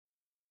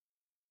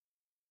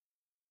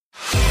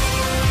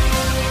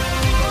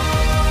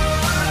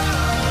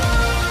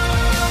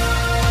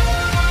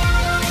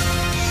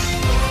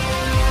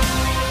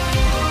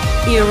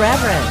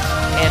Irreverent,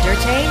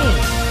 entertaining,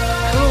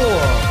 cool.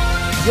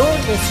 You're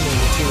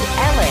listening to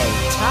LA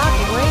Talk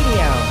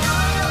Radio.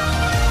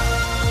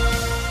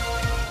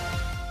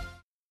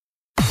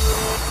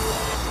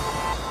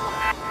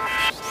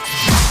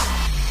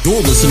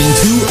 You're listening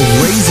to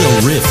Reza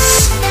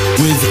Riffs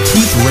with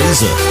Keith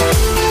Reza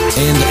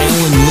and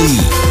Alan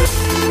Lee,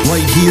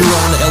 right here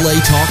on LA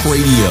Talk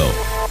Radio.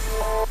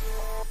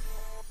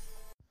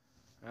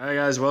 Alright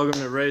guys,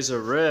 welcome to Reza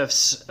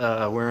Riffs.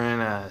 We're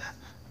in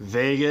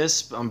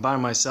Vegas. I'm by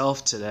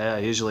myself today. I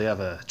usually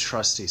have a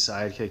trusty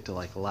sidekick to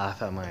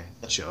laugh at my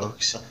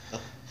jokes.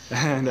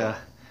 And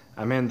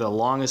I'm in the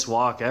longest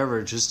walk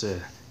ever just to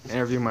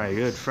interview my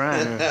good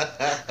friend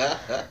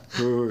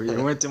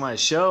who went to my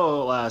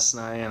show last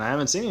night, and I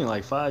haven't seen him in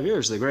like 5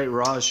 years, the great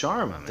Raj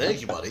Sharma, man. Thank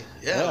you, buddy.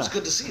 Yeah, it was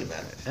good to see you,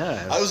 man.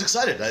 Yeah, I was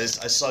excited. I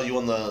saw you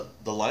on the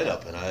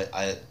lineup, and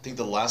I think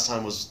the last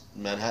time was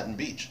Manhattan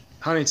Beach.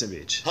 Huntington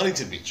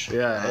Beach.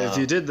 Yeah. If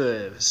you did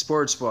the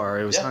sports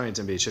bar, it was Yeah.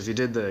 Huntington Beach. If you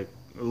did the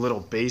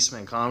little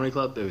basement comedy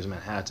club, it was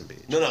Manhattan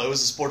Beach. No, it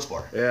was a sports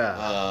bar.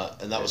 Yeah.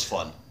 And that was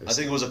fun. I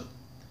think it was a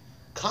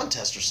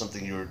contest or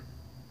something you were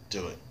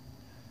doing.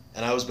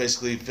 And I was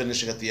basically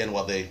finishing at the end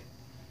while they...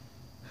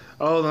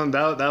 Oh, then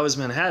that was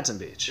Manhattan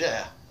Beach.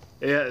 Yeah.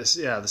 Yes,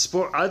 yeah, the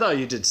sport. I thought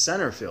you did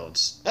center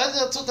fields.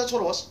 That's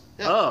what it was.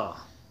 Yeah. Oh.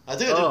 I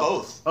think I did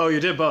both. Oh, you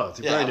did both.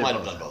 You Yeah, I probably might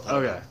did have done both.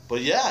 Okay.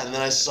 But yeah, and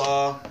then I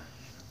saw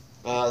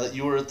that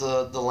you were at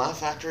the Laugh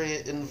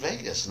Factory in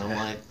Vegas. And I'm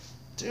like,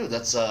 dude,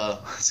 that's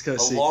Let's go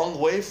see. long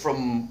way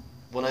from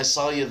when I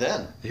saw you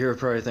then. You're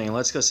probably thinking,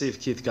 let's go see if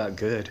Keith got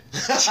good.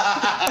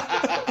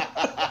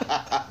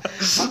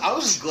 I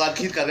was just glad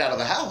Keith got out of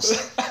the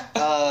house.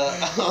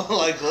 I'm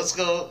like, let's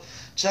go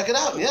check it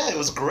out. Yeah, it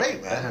was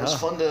great, man. It was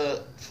fun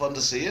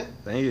to see you.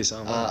 Thank you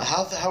so much.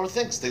 How are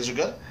things? Things are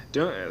good?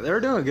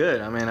 They're doing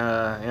good. I mean,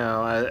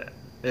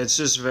 it's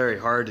just very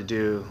hard to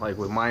do, like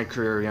with my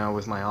career,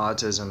 with my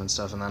autism and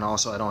stuff, and then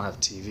also I don't have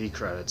TV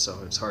credits, so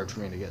it's hard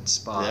for me to get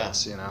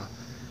spots,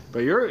 But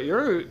you're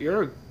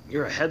a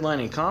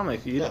headlining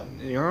comic.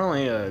 Your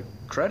only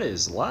credit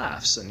is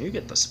laughs, and you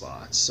get the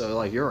spots.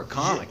 So you're a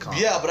comic.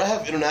 Yeah, but I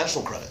have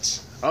international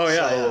credits. Oh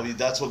yeah. So yeah.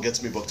 that's what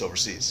gets me booked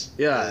overseas.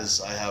 Yeah.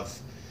 Is I have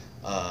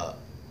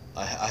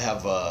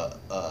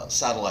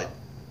satellite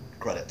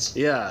credits.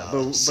 Yeah,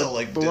 but it's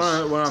like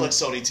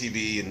Sony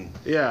TV and.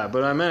 Yeah,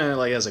 but I meant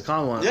it as a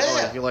compliment.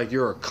 Yeah. Like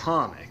you're a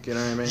comic. You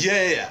know what I mean?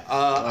 Yeah.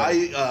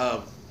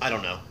 I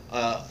don't know.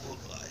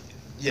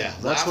 Yeah,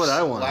 that's what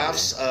I want.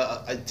 Laughs,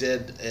 I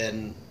did,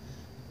 and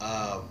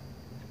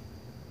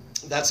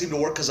that seemed to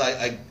work because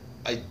I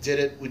did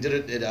it. We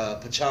did it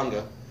at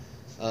Pachanga,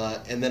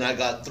 and then I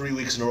got 3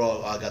 weeks in a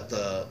row. I got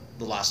the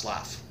last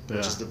laugh,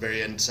 which is the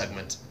very end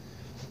segment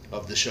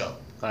of the show.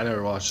 I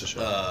never watched the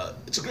show.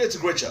 It's a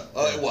great show.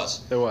 It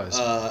was. It was.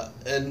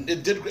 And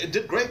it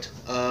did great.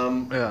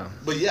 Yeah.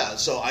 But yeah,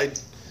 so I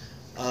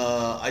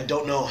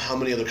don't know how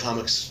many other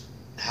comics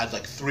had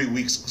 3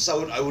 weeks because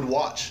I would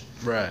watch.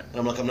 Right. And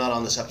I'm like, I'm not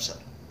on this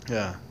episode.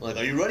 Yeah. Like,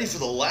 are you ready for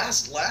the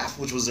last laugh,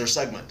 which was their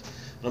segment?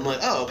 And I'm like,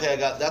 oh, okay,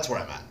 that's where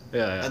I'm at.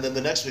 Yeah. And then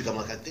the next week, I'm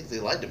like, I think they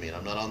lied to me, and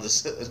I'm not on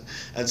this.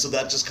 And so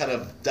that just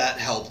that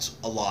helped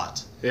a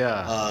lot.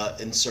 Yeah.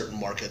 In certain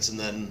markets, and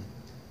then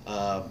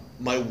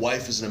my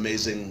wife is an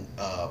amazing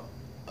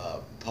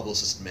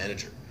publicist and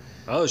manager.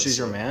 Oh, she's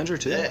your manager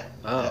too? Yeah.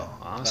 Oh,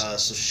 awesome.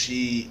 So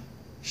she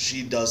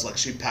does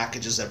she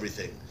packages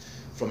everything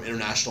from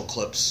international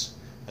clips.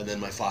 And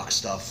then my Fox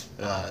stuff,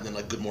 and then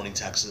Good Morning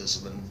Texas,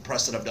 and then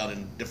press that I've done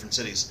in different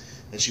cities,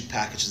 and she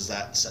packages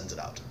that and sends it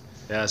out.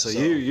 Yeah, so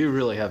you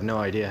really have no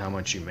idea how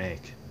much you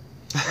make.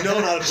 No,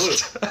 not a clue.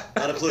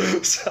 Not a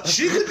clue.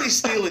 She could be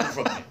stealing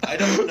from me. I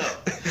don't know,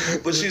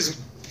 but she's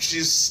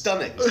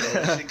stunning.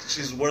 So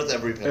she's worth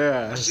every penny.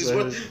 Yeah, she's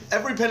worth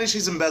every penny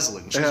she's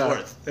embezzling. She's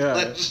worth.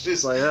 Yeah,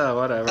 she's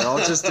whatever. I'll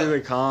just do the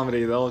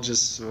comedy. They'll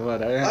just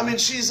whatever. I mean,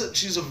 she's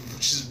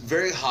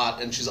very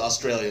hot and she's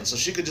Australian, so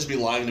she could just be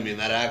lying to me in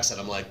that accent.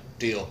 I'm like,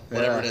 deal,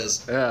 whatever it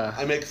is. Yeah.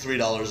 I make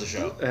 $3 a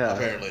show. Yeah.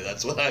 Apparently,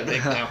 that's what I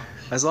make now.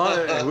 As long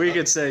as we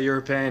could say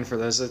you're paying for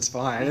this, it's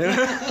fine.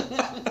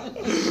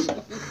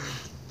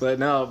 But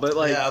no,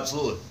 yeah,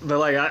 absolutely. But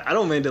I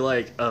don't mean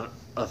to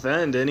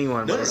offend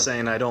anyone by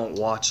saying I don't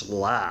watch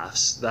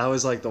laughs. That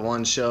was the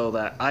one show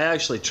that I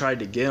actually tried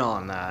to get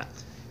on that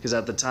because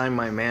at the time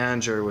my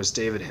manager was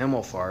David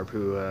Himmelfarb,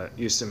 who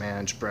used to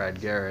manage Brad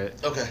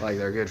Garrett. Okay.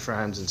 They're good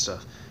friends and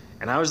stuff.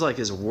 And I was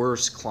his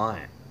worst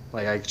client.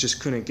 I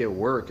just couldn't get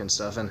work and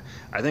stuff. And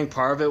I think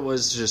part of it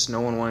was just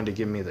no one wanted to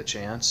give me the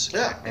chance.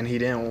 Yeah. And he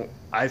didn't.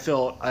 I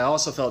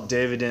also felt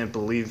David didn't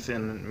believe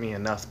in me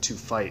enough to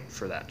fight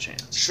for that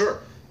chance. Sure.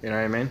 You know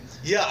what I mean?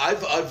 Yeah,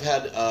 I've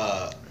had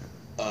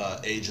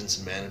agents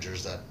and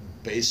managers that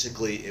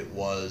basically it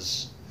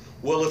was,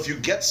 well, if you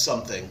get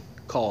something,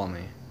 call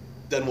me,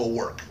 then we'll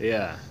work.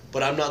 Yeah.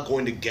 But I'm not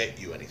going to get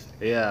you anything.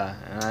 Yeah.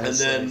 And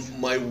then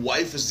my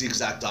wife is the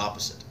exact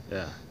opposite.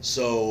 Yeah.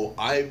 So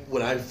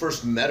when I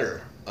first met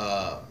her,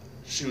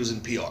 she was in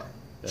PR. Yeah.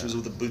 She was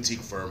with a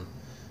boutique firm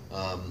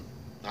out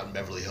in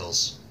Beverly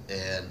Hills,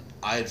 and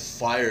I had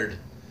fired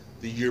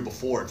the year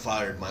before, had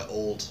fired my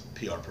old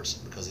PR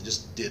person because they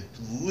just did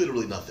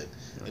literally nothing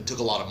and took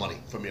a lot of money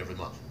from me every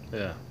month.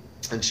 Yeah.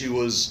 And she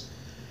was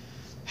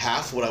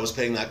half what I was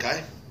paying that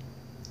guy.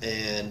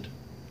 And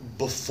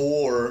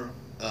before,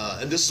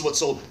 and this is what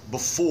sold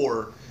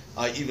before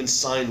I even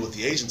signed with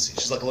the agency.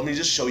 She's like, let me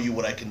just show you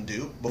what I can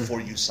do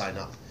before you sign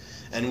up.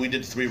 And we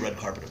did 3 red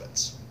carpet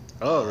events.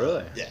 Oh,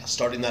 really? Yeah,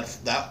 starting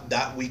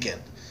that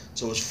weekend.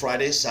 So it was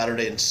Friday,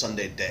 Saturday, and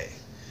Sunday day.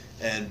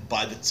 And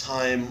by the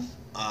time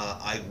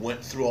I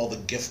went through all the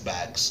gift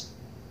bags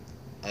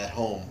at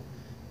home,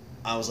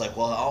 I was like,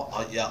 well,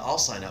 I'll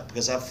sign up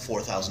because I have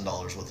 $4,000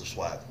 worth of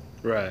swag.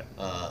 Right.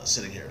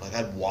 Sitting here. Like, I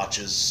had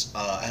watches,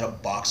 I had a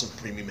box of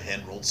premium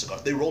hand-rolled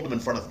cigars. They rolled them in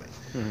front of me.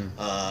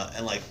 Mm-hmm.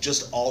 And, like,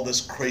 just all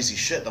this crazy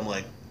shit. I'm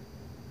like,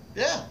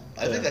 yeah,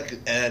 I think I could.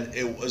 And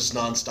it was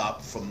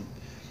nonstop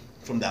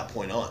from that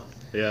point on.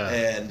 Yeah.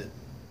 And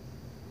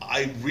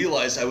I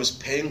realized I was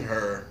paying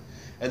her,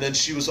 and then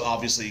she was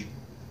obviously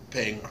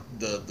paying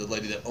the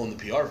lady that owned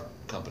the PR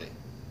company.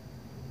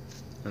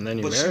 And then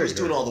you but married she was her.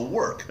 doing all the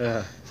work.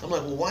 Yeah. I'm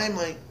like, well, why am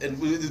I? And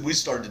we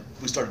started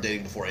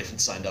dating before I even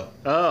signed up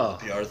Oh.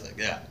 for the PR thing.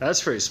 Yeah.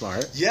 That's pretty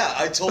smart. Yeah,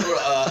 I told her.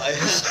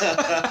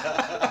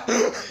 Yeah,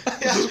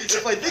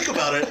 if I think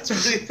about it,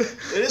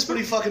 it is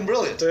pretty fucking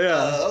brilliant.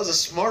 Yeah. That was a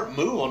smart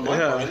move on my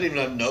part. I didn't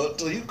even know it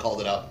until you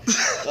called it out.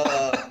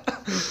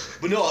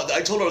 But no,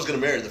 I told her I was going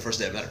to marry her the first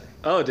day I met her.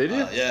 Oh, did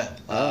you? Yeah.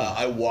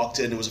 I walked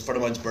in. It was a friend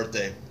of mine's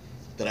birthday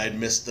that I had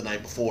missed the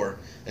night before,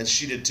 and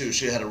she did too.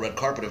 She had a red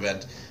carpet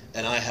event,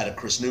 and I had a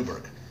Chris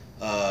Newberg.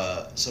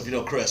 So if you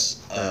know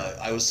Chris,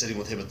 I was sitting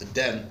with him at the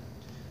Den,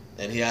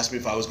 and he asked me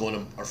if I was going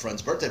to our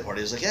friend's birthday party.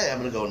 He was like, yeah, I'm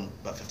going to go in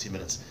about 15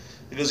 minutes.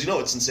 He goes,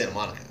 it's in Santa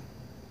Monica.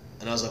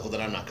 And I was like, well,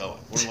 then I'm not going.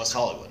 We're in West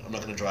Hollywood. I'm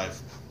not going to drive.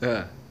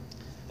 Yeah.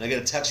 And I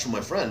get a text from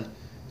my friend,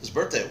 whose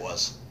birthday it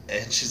was,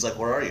 and she's like,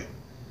 where are you?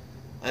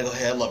 I go,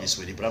 hey, I love you,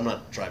 sweetie, but I'm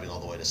not driving all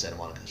the way to Santa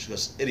Monica. She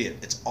goes, idiot,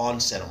 it's on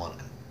Santa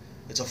Monica.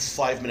 It's a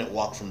 5-minute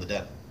walk from the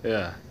Den.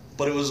 Yeah.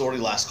 But it was already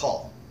last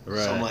call.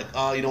 Right. So I'm like,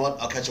 you know what?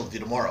 I'll catch up with you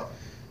tomorrow.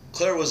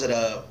 Claire was at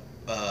a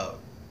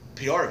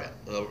PR event,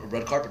 a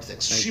red carpet thing,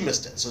 so she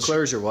missed it. So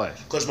Claire's your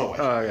wife? Claire's my wife.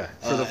 Oh, yeah.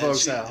 For the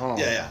folks at home.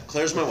 Yeah.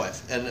 Claire's my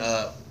wife. And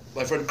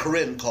my friend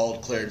Corinne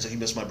called Claire and said he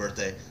missed my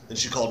birthday. Then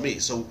she called me.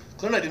 So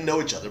Claire and I didn't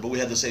know each other, but we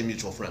had the same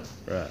mutual friend.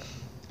 Right.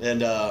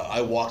 And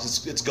I walked.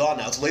 It's gone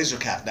now. It's Laser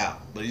Cat now,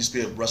 but it used to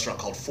be a restaurant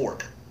called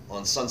Fork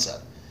on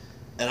Sunset.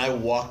 And I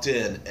walked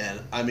in, and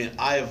I mean,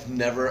 I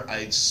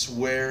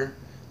swear,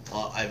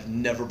 I've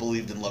never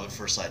believed in love at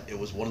first sight. It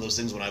was one of those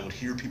things when I would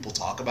hear people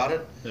talk about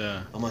it.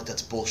 Yeah. I'm like,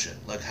 that's bullshit.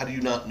 Like, how do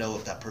you not know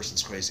if that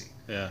person's crazy?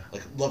 Yeah.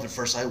 Like, love at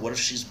first sight. What if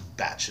she's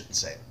batshit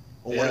insane?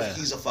 Or what if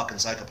he's a fucking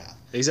psychopath?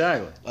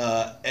 Exactly.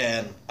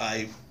 And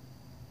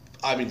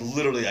I mean,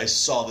 literally, I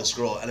saw this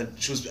girl, and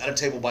she was at a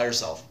table by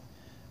herself.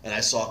 And I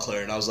saw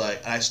Claire, and I was like,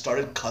 and I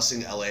started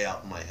cussing LA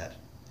out in my head.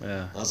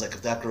 Yeah. I was like,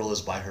 if that girl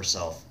is by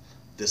herself,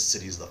 this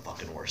city's the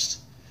fucking worst.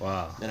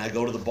 Wow. And I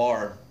go to the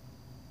bar,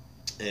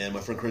 and my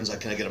friend Corinne's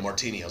like, can I get a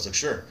martini? I was like,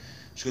 sure.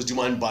 She goes, do you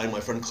mind buying my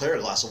friend Claire a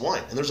glass of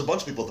wine? And there's a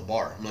bunch of people at the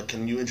bar. I'm like,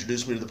 can you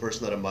introduce me to the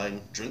person that I'm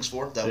buying drinks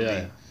for? That would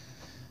be.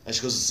 And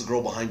she goes, it's the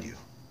girl behind you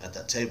at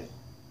that table.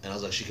 And I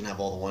was like, she can have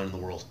all the wine in the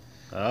world.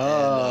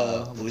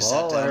 Oh, and we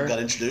sat down, got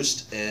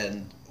introduced,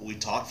 and we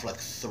talked for like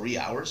 3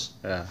 hours.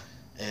 Yeah.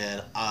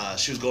 And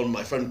she was going,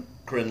 my friend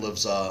Corinne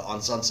lives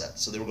on Sunset,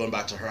 so they were going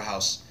back to her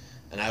house,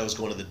 and I was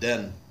going to the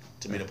Den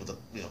to meet up with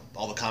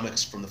all the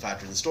comics from the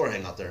factory and the store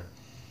hang out there.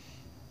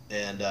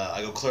 And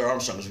I go, Claire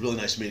Armstrong, it was really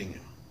nice meeting you.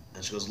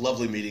 And she goes,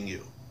 lovely meeting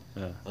you.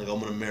 Yeah. And I go, I'm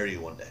going to marry you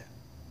one day.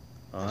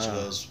 Wow. And she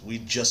goes, we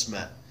just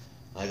met.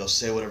 And I go,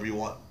 say whatever you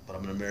want, but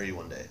I'm going to marry you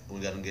one day. And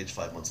we got engaged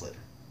 5 months later.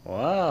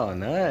 Wow,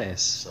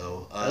 nice.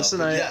 So, that's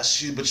nice. Yeah,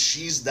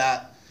 she's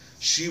that.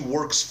 She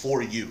works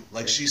for you.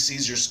 Like, she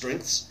sees your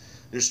strengths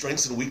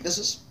and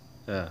weaknesses.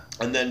 Yeah.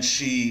 And then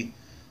she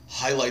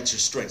highlights your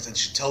strengths, and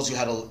she tells you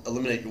how to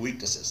eliminate your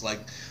weaknesses. Like,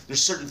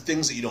 there's certain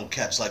things that you don't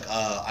catch. Like,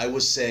 I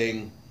was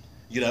saying,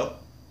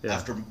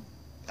 after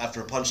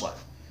a punchline,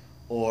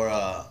 or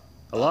a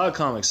lot of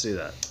comics do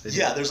that.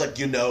 There's like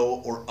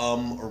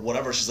or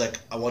whatever. She's like,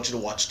 I want you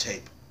to watch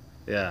tape.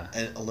 Yeah.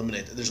 And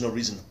eliminate it. There's no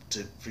reason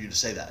for you to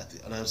say that.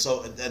 And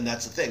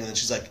that's the thing. And then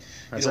she's like,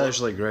 that's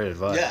actually great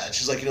advice. Yeah. And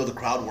she's like, the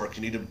crowd work.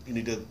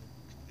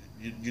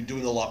 You're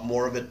doing a lot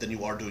more of it than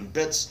you are doing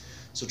bits.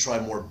 So try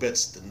more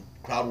bits than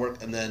crowd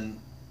work. And then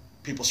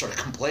people started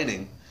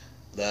complaining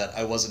that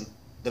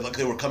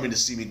they were coming to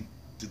see me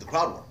do the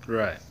crowd work.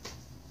 Right.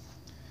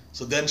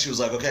 So then she was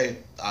like, okay,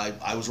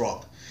 I was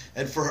wrong.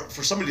 And for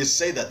somebody to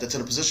say that's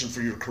in a position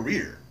for your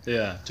career.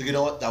 Yeah. To, you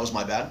know what, that was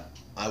my bad.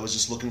 I was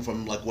just looking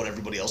from like what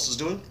everybody else is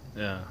doing.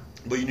 Yeah.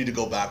 But you need to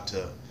go back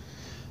to,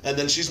 and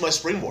then she's my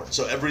springboard.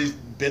 So every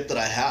bit that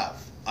I have,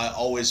 I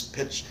always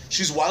pitch.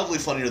 She's wildly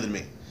funnier than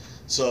me.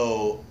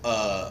 So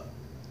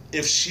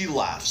if she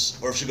laughs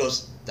or if she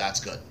goes, that's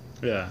good.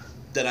 Yeah.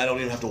 Then I don't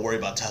even have to worry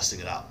about testing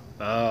it out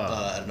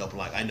at an open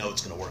mic. I know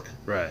it's going to work.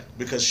 Right.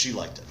 Because she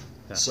liked it.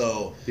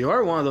 So you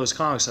are one of those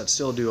comics that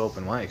still do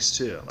open mics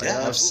too. Like,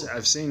 Yeah,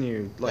 I've seen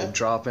you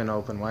drop in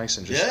open mics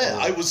and just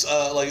I was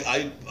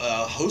I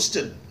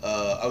hosted.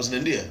 I was in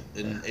India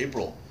in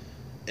April,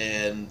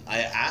 and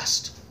I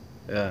asked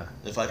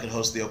if I could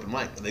host the open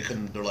mic, and they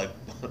couldn't. They're like,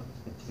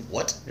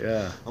 "What?"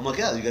 Yeah. I'm like,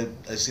 "Yeah,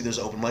 I see there's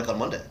an open mic on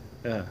Monday.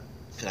 Yeah.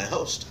 Can I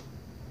host?"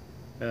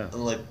 Yeah.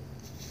 I'm like,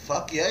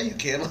 "Fuck yeah, you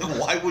can." Like,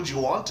 why would you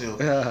want to?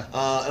 Yeah.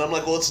 And I'm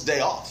like, "Well, it's a day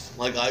off.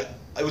 Like, I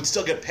would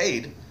still get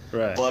paid."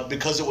 Right. But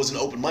because it was an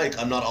open mic,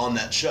 I'm not on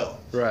that show.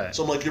 Right.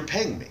 So I'm like, you're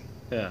paying me.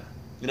 Yeah.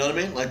 You know what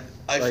I mean? Like,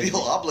 I feel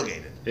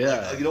obligated.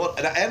 Yeah. Like, you know what?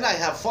 And I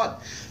have fun.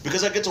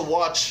 Because I get to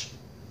watch,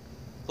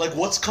 like,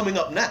 what's coming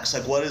up next.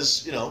 Like, what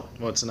is,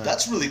 What's next?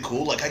 That's really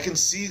cool. Like, I can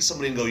see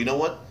somebody and go, you know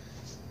what?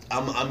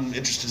 I'm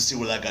interested to see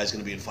where that guy's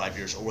going to be in 5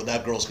 years, or where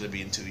that girl's going to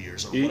be in 2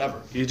 years, or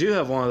whatever. You do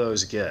have one of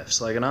those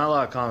gifts. Like, not a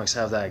lot of comics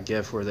have that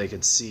gift where they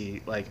could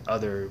see, like,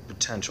 other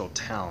potential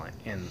talent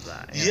in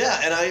that. Yeah,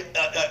 and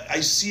I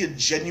see a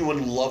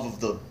genuine love of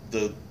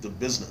the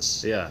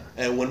business. Yeah.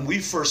 And when we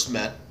first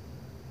met,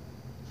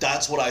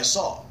 that's what I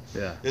saw.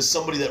 Yeah. Is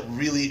somebody that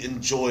really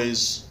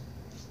enjoys.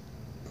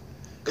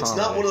 It's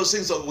not one of those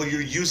things that where you're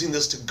using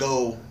this to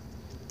go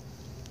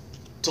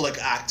to like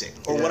acting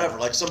or whatever.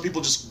 Like some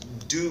people just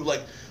do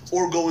like,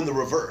 or go in the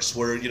reverse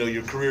where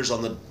your career's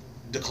on the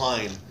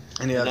decline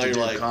and you have now to you're do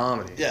like,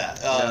 comedy.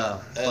 Yeah.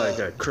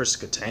 Like Chris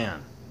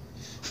Kattan.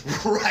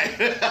 Right.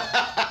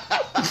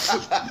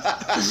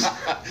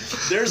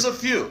 There's a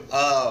few.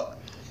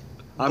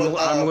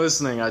 I'm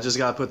listening. I just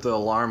got to put the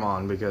alarm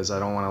on because I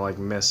don't want to like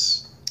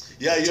miss.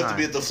 Yeah, you time. have to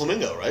be at the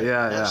Flamingo, right?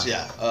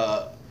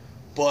 Yeah.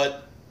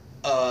 But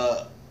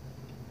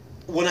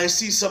when I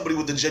see somebody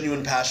with a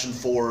genuine passion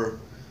for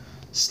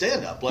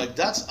stand-up, like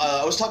that's.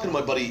 I was talking to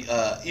my buddy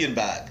Ian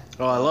Bagg.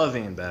 Oh, I love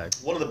Ian Bagg.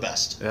 One of the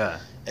best. Yeah.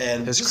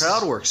 And his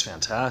crowd work's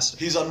fantastic.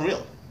 He's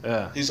unreal.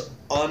 Yeah. He's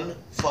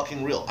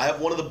unfucking real. I have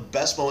one of the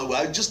best moments.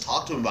 I just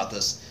talked to him about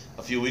this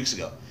a few weeks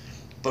ago.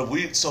 But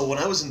when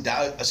I was in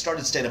Dallas, I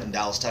started stand-up in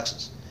Dallas,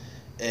 Texas.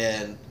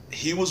 And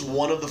he was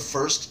one of the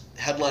first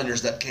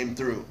headliners that came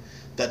through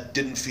that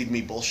didn't feed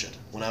me bullshit.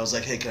 When I was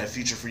like, hey, can I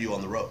feature for you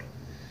on the road?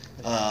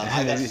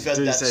 I got fed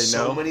that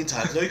so many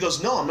times. No, he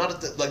goes, no, I'm not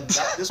at the, like,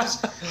 that, this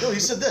was, no, he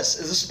said this.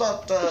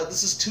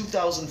 This is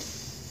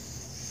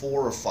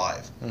 2004 or 5.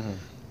 Mm-hmm.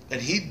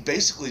 And he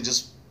basically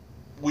just,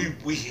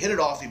 we hit it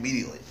off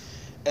immediately.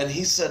 And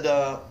he said,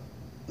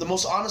 the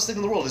most honest thing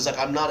in the world is like,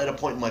 I'm not at a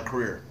point in my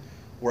career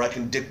where I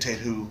can dictate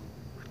who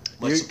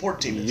my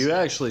support team is. You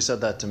actually said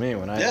that to me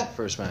when I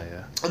first met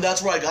you. And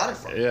that's where I got it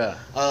from. Yeah.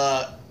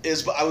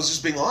 But I was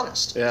just being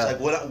honest. Yeah.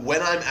 It's like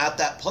when I'm at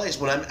that place,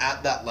 when I'm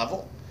at that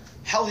level,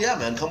 hell yeah,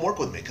 man, come work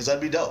with me because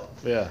that'd be dope.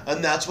 Yeah.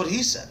 And that's what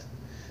he said.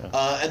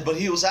 Yeah. But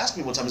he was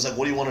asking me one time, he's like,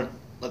 what do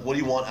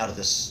you want out of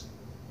this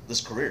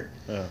career?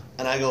 Yeah.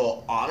 And I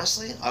go,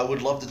 honestly, I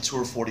would love to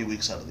tour 40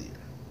 weeks out of the year.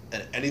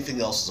 And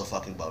anything else is a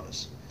fucking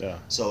bonus. Yeah.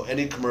 So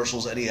any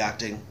commercials, any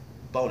acting,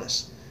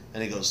 bonus.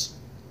 And he goes,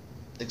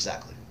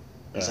 exactly.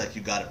 He's like,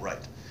 you got it right.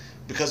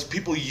 Because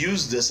people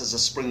use this as a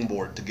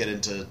springboard to get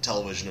into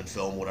television and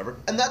film, whatever.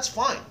 And that's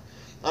fine.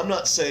 I'm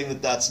not saying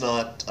that that's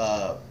not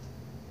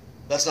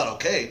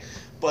okay.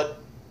 But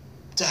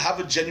to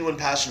have a genuine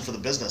passion for the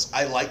business,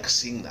 I like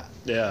seeing that.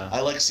 Yeah. I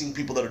like seeing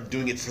people that are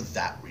doing it for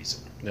that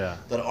reason. Yeah.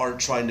 That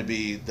aren't trying to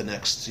be the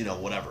next,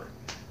 whatever.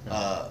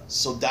 Yeah.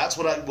 So that's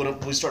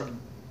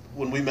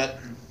when we met,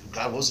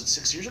 God, what was it,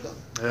 6 years ago?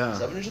 Yeah.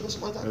 7 years ago,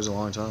 something like that? It was a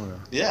long time ago.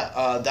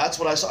 Yeah, that's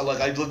what I saw. Like,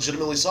 I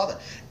legitimately saw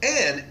that.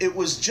 And it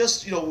was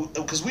just,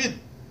 because we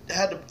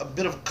had a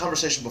bit of a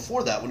conversation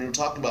before that when we were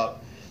talking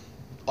about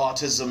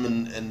autism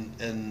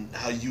and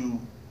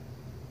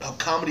how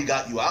comedy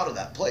got you out of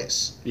that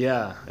place.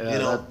 Yeah.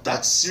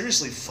 That's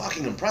seriously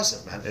fucking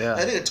impressive, man. Yeah.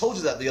 I think I told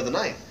you that the other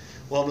night.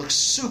 Well, I'm like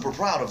super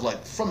proud of,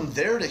 like, from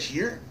there to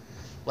here,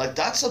 like,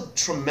 that's a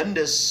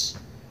tremendous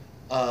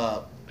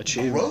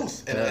achievement.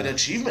 Growth and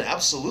achievement,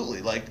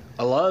 absolutely. Like,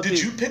 did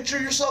you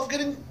picture yourself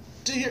getting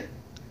to here?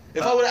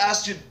 If I would have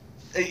asked you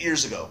 8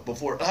 years ago,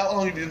 before, how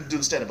long have you been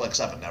doing stand-up? Like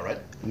 7 now, right?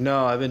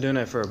 No, I've been doing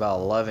it for about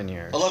 11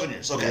 years. 11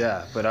 years, okay.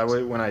 Yeah, but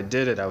when I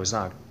did it,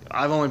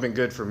 I've only been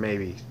good for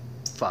maybe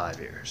 5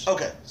 years.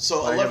 Okay,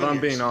 so like, 11 years. If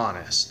I'm being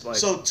honest. Like,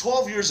 so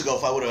 12 years ago,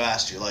 if I would have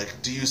asked you, like,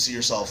 do you see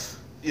yourself,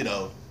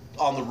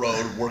 on the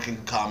road, working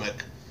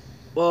comic?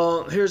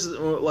 Well, here's,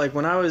 like,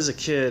 when I was a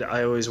kid,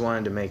 I always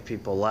wanted to make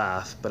people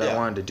laugh, but I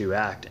wanted to do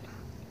acting.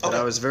 But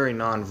I was very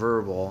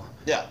nonverbal.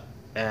 Yeah.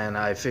 And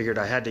I figured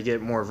I had to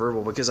get more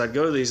verbal because I'd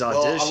go to these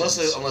auditions.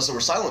 Well, unless they were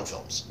silent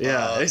films.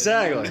 Yeah,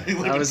 exactly.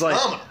 I was like,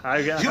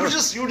 you were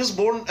just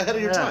born ahead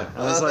of your time.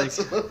 I was like,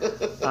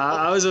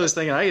 I was always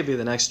thinking I could be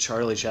the next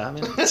Charlie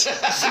Chaplin.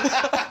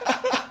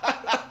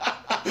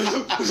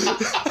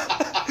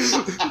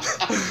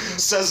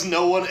 Says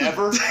no one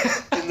ever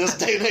in this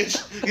day and age.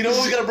 You know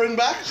what we gotta bring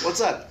back? What's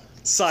that?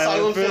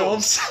 Silent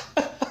films.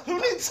 Who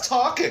needs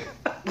talking?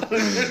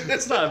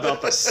 It's not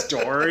about the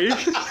story.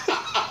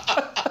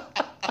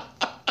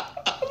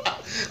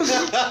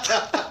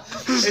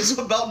 It's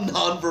about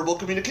nonverbal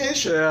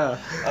communication. Yeah.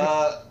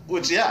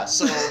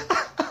 So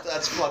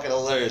That's fucking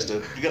hilarious,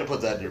 dude. You gotta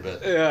put that in your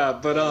bit. Yeah,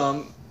 but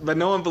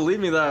no one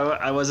believed me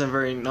that I wasn't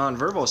very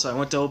nonverbal, so I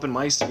went to open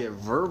mics to get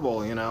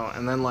verbal, you know,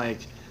 and then like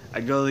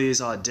I'd go to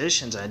these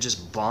auditions and I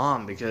just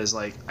bomb because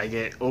like I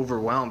get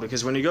overwhelmed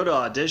because when you go to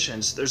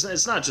auditions,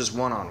 it's not just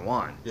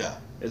one-on-one. Yeah.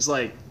 It's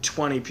like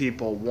 20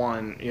 people,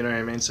 one, you know what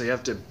I mean? So you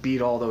have to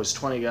beat all those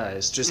 20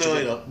 guys just No, to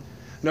you get, don't.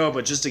 No,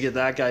 but just to get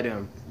that guy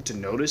to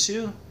notice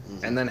you,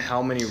 and then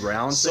how many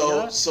rounds they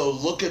got. So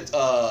look at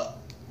a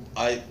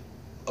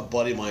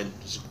buddy of mine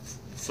who's a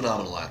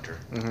phenomenal actor.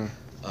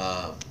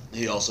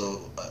 He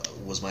also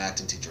was my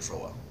acting teacher for a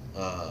while,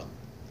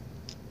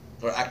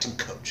 or acting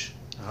coach.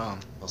 Oh.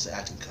 I'll say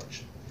acting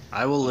coach.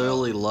 I will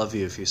literally love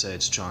you if you say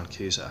it's John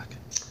Cusack.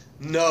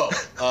 No,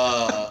 it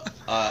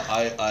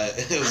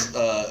was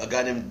a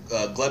guy named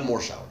Glenn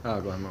Morshower. Oh,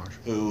 Glenn Marsh.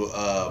 Who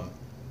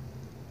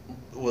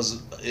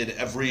was in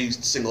every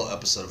single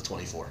episode of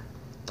 24.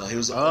 He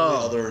was the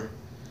only other.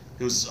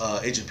 He was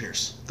Agent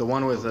Pierce. The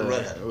one with the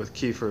redhead. with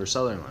Kiefer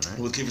Sutherland, right?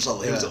 With Kiefer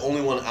Sutherland. He was the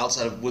only one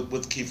outside of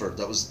with Kiefer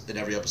that was in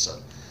every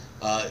episode.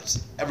 It's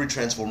every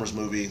Transformers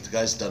movie. The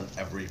guy's done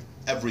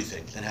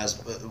everything and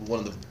has one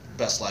of the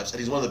best lives.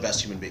 And he's one of the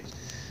best human beings.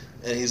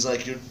 And he's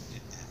like,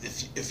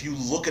 if you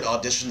look at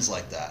auditions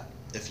like that,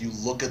 if you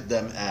look at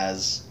them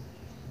as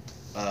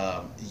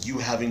you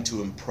having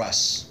to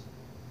impress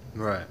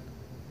Right.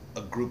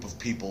 a group of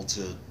people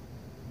to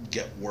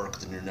get work,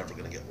 then you're never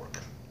going to get work.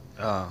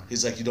 Oh.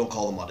 He's like, you don't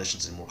call them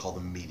auditions anymore, call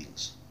them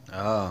meetings.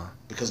 Oh.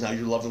 Because now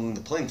you're leveling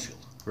the playing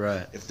field.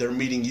 Right. If they're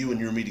meeting you and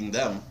you're meeting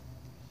them,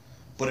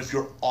 but if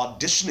you're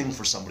auditioning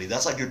for somebody,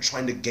 that's like you're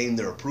trying to gain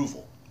their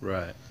approval.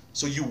 Right.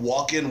 So you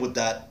walk in with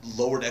that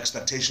lowered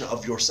expectation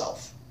of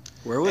yourself.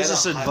 Where was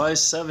this advice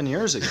 7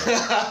 years ago?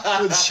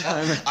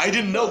 I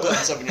didn't know Glenn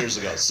 7 years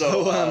ago.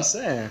 So what I'm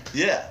saying.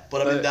 Yeah,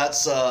 but I mean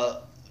that's.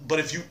 But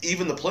if you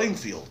even the playing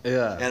field,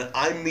 and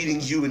I'm meeting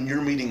you and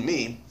you're meeting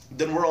me,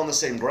 then we're on the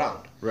same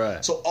ground.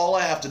 Right. So all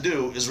I have to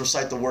do is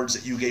recite the words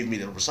that you gave me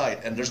to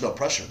recite, and there's no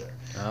pressure there.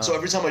 Oh. So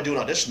every time I do an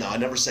audition now, I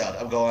never say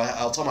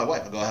I'll tell my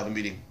wife, I have a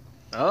meeting.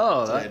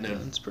 Oh,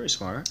 that's pretty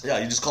smart. Yeah,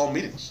 you just call them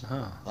meetings.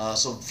 Uh-huh.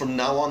 So from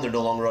now on, they're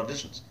no longer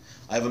auditions.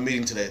 I have a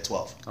meeting today at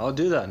 12. I'll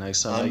do that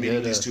next time. I'm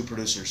meeting these two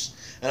producers,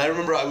 and I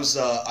remember I was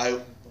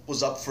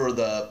up for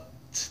that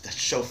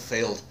show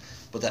failed,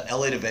 but that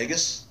LA to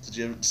Vegas. Did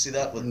you ever see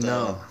that?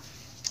 No.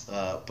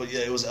 But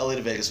yeah, it was LA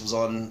to Vegas. It was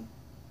on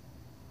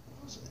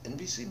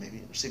NBC maybe,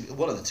 or CBS,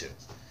 one of the two.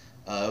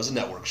 It was a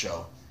network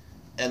show,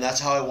 and that's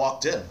how I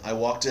walked in. I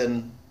walked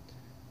in,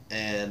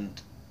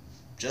 and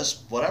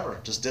just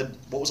did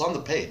what was on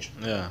the page.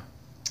 Yeah.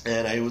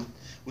 And it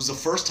was the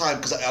first time,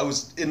 because I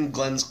was in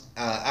Glenn's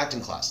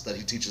acting class that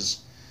he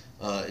teaches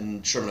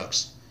in Sherman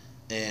Oaks,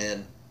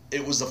 and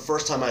it was the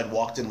first time I had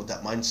walked in with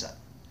that mindset.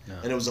 Yeah.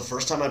 And it was the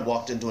first time I'd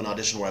walked into an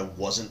audition where I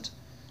wasn't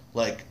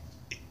like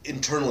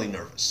internally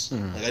nervous.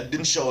 Mm-hmm. Like I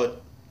didn't show it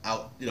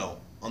out,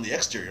 on the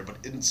exterior, but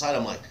inside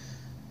I'm like,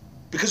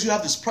 because you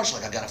have this pressure,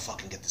 like I gotta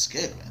fucking get this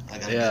gig, man. I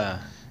gotta get,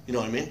 you know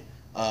what I mean?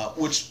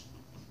 Which,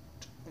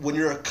 when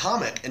you're a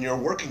comic and you're a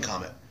working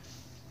comic,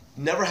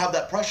 never have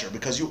that pressure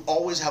because you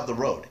always have the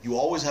road. You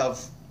always have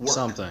work.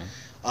 Something.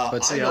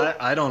 But see,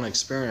 I don't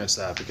experience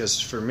that because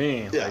for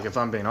me, like if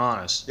I'm being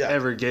honest,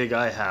 every gig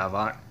I have,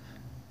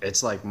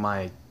 it's like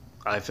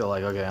I feel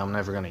like, okay, I'm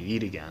never gonna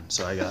eat again,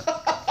 so I got.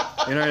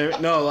 You know what I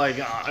mean? No, like...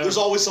 there's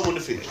always someone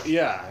to feed.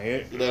 Yeah.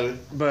 You know what I mean?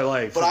 But,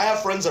 like... But I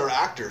have friends that are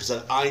actors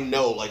that I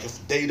know, like, if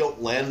they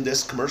don't land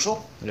this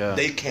commercial,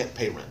 they can't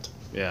pay rent.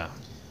 Yeah.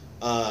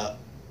 And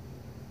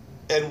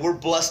we're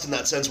blessed in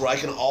that sense where I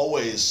can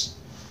always...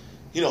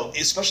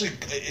 especially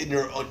in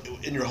your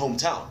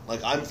hometown.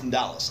 Like, I'm from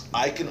Dallas.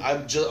 I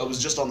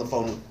was just on the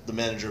phone with the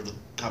manager of the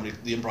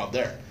Improv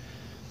there.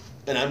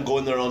 And I'm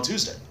going there on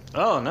Tuesday.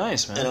 Oh,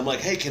 nice, man. And I'm like,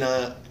 hey,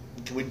 can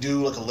we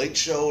do like a late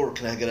show, or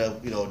can I get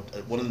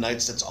one of the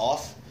nights that's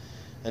off?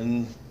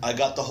 And I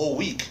got the whole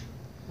week.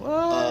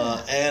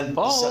 What? And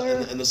the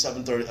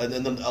 7:30 and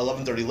then the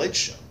 11:30 late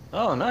show.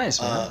 Oh, nice,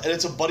 man. And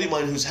it's a buddy of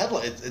mine who's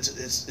headline.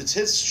 It's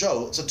his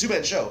show. It's a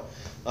 2-man show,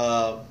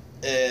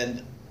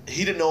 and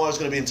he didn't know I was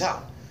going to be in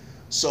town.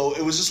 So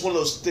it was just one of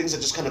those things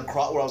that just kind of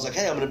where I was like,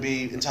 hey, I'm going to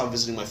be in town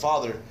visiting my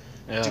father.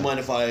 Yeah. Do you mind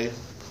if I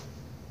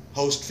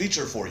host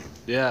feature for you?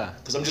 Yeah.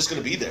 Because I'm just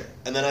going to be there.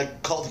 And then I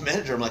called the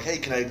manager. I'm like, hey,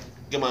 can I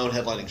get my own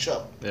headlining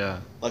show? Yeah.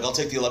 Like, I'll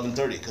take the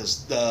 11:30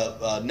 because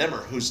the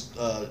Nemmer, who's...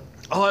 oh,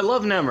 I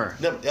love Nemmer.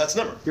 Yeah, it's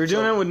Nemmer. You're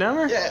doing it with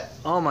Nemmer? Yeah.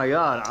 Oh, my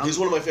God. He's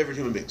one of my favorite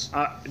human beings.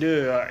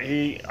 Dude,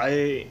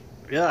 I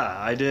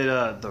did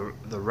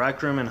the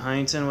Rec Room in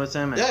Huntington with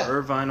him and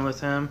Irvine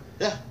with him.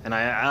 Yeah. And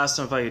I asked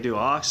him if I could do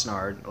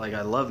Oxnard. Like,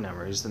 I love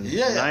Nemmer. He's the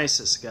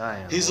nicest guy in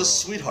the world. He's a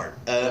sweetheart.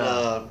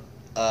 And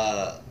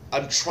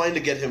I'm trying to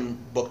get him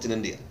booked in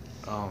India.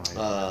 Oh my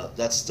God.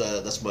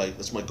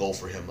 That's my goal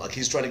for him. Like,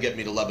 he's trying to get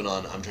me to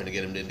Lebanon. I'm trying to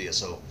get him to India.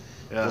 So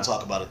we'll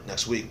talk about it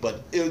next week.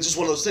 But it was just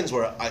one of those things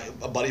where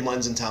a buddy of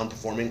mine's in town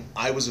performing.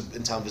 I was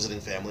in town visiting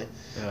family,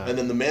 and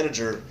then the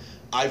manager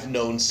I've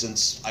known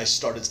since I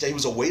started. He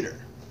was a waiter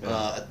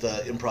at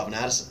the Improv in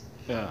Addison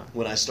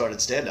when I started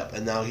stand up,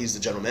 and now he's the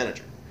general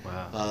manager.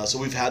 Wow. So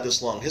we've had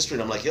this long history,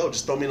 and I'm like, yo,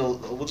 just throw me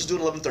we'll just do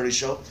an 11:30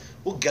 show.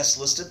 We'll guest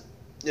list it,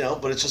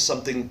 but it's just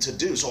something to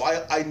do. So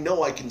I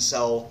know I can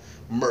sell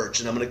merch,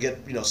 and I'm going to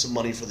get, some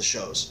money for the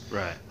shows.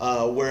 Right.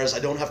 Whereas I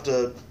don't have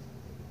to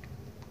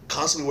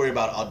constantly worry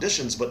about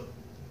auditions. But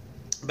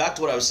back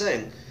to what I was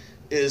saying,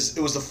 is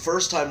it was the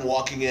first time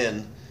walking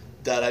in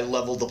that I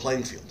leveled the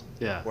playing field.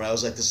 Yeah. Where I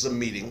was like, this is a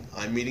meeting.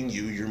 I'm meeting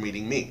you. You're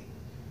meeting me.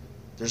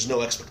 There's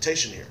no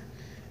expectation here.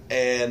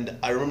 And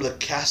I remember the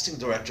casting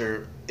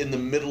director in the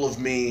middle of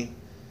me,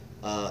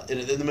 in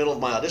the middle of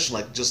my audition,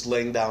 like just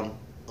laying down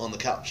on the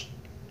couch.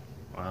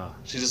 Wow.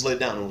 She just laid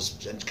down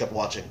and kept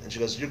watching. And she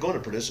goes, "You're going to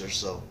producers,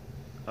 so."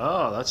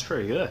 Oh, that's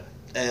pretty good.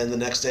 And the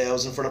next day I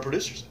was in front of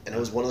producers. And it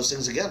was one of those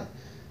things again.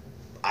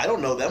 I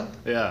don't know them.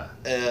 Yeah.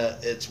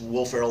 It's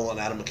Will Ferrell and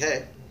Adam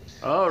McKay.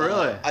 Oh,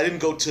 really? I didn't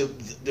go to...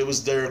 It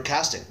was their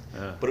casting.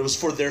 Yeah. But it was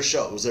for their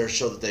show. It was their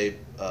show that they...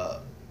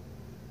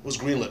 was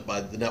greenlit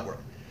by the network.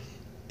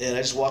 And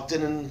I just walked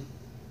in and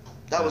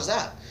that was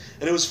that.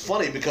 And it was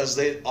funny because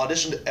they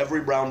auditioned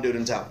every brown dude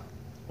in town.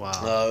 Wow.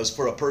 It was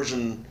for a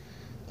Persian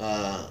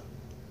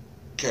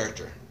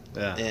character.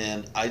 Yeah.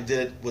 And I did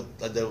it with...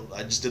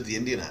 I just did the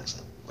Indian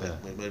accent. Yeah.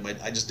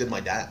 I just did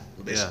my dad,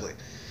 basically.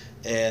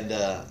 Yeah. And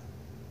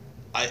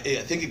I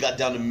think it got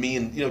down to me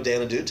and...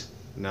 Dana Dude?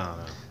 No.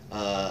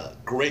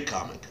 Great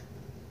comic.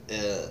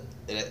 And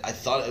I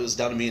thought it was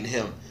down to me and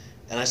him.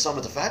 And I saw him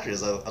at the factory. I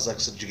was like,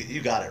 so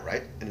you got it,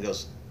 right? And he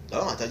goes,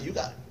 no, I thought you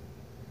got it.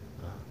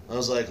 I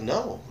was like,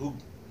 no.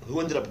 Who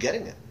ended up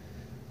getting it?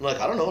 I'm like,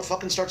 I don't know. It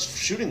fucking starts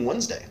shooting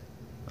Wednesday.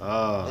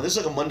 Oh. And this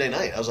is like a Monday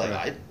night. I was like,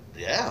 Yeah.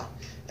 yeah.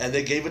 And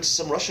they gave it to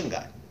some Russian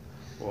guy.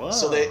 Wow.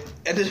 So they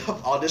ended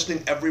up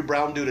auditioning every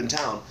brown dude in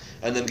town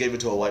and then gave it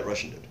to a white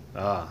Russian dude.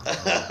 Ah.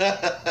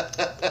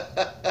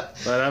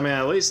 But I mean,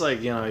 at least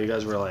you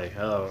guys were like,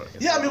 oh.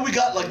 Yeah, I mean, we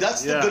got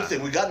that's the Yeah. good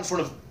thing. We got in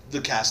front of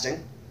the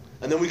casting,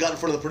 and then we got in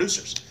front of the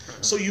producers.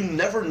 So you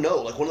never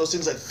know. Like one of those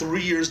things, like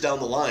 3 years down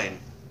the line,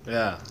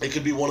 Yeah. it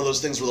could be one of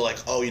those things where they're like,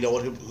 oh, you know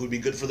what? Who'd be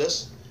good for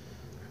this?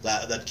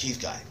 That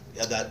Keith guy.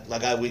 Yeah, that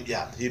guy.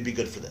 He'd be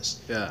good for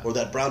this. Yeah. Or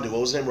that brown dude.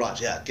 What was his name?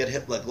 Raj. Yeah, get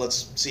him. Like,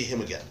 let's see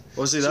him again.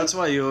 Well, see, that's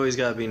why you always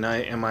gotta be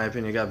nice. In my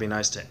opinion, you gotta be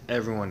nice to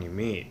everyone you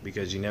meet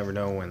because you never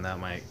know when that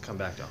might come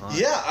back to haunt.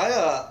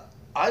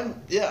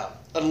 Yeah,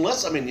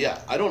 Unless,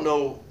 I don't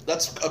know.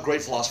 That's a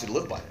great philosophy to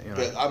live by.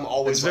 But I'm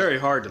always. It's very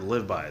hard to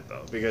live by it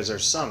though because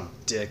there's some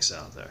dicks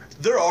out there.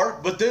 There are,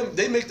 but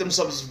they make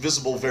themselves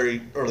visible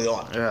very early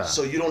on. Yeah.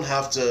 So you don't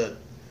have to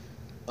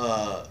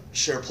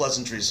share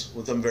pleasantries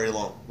with them very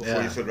long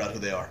before you figure out who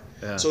they are.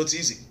 Yeah. So it's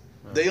easy.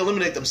 They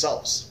eliminate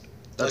themselves.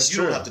 That's you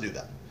true. don't have to do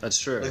that. That's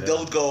true. Like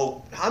they'll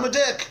go, I'm a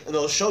dick, and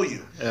they'll show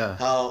you Yeah.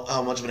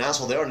 how much of an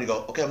asshole they are, and you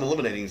go, okay, I'm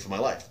eliminating you from my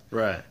life.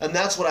 Right. And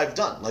that's what I've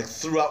done. Like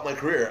throughout my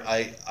career,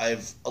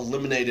 I've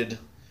eliminated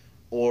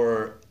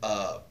or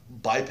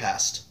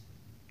bypassed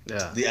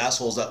the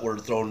assholes that were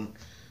thrown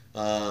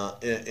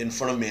in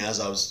front of me as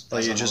I was. Like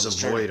as you I'm just on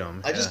this avoid journey.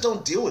 them. I just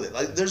don't deal with it.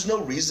 Like there's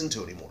no reason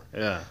to anymore.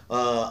 Yeah.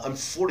 I'm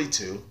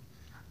 42.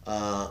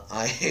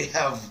 I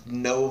have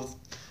no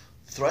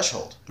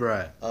threshold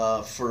Right.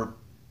 for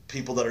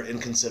people that are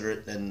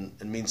inconsiderate and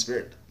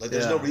mean-spirited. Like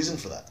there's Yeah. no reason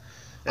for that.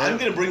 Yeah. I'm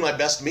gonna bring my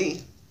best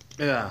me.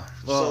 Yeah.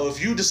 Well. So if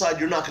you decide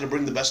you're not gonna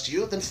bring the best to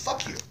you, then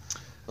fuck you.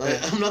 Like,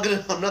 I'm not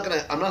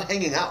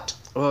hanging out.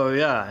 Well,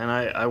 yeah, and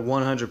I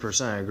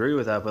 100% agree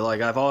with that. But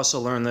I've also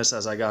learned this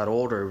as I got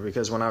older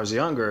because when I was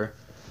younger,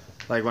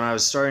 when I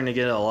was starting to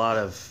get a lot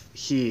of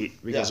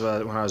heat because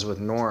when I was with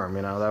Norm,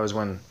 that was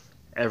when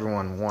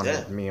everyone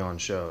wanted me on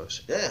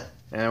shows. Yeah.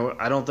 And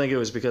I don't think it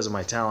was because of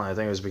my talent. I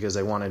think it was because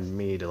they wanted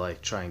me to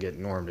try and get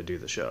Norm to do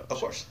the show. Of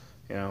course.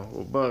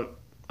 But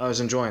I was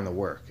enjoying the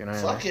work.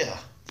 Fuck yeah.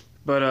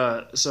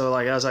 But so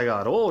as I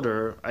got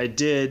older,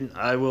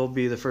 I will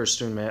be the first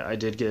to admit I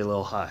did get a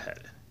little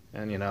hot-headed,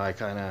 and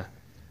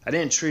I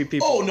didn't treat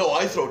people. Oh no,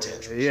 I throw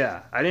tantrums.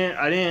 Yeah, I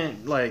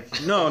didn't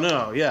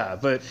no, yeah,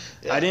 but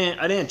Yeah. I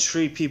didn't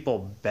treat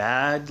people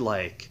bad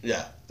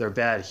they're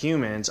bad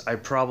humans. I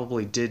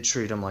probably did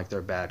treat them like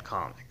they're bad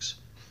comics.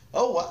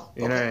 Oh wow.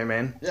 You know what I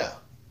mean? Yeah.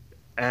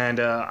 And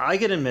I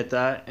can admit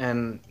that,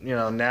 and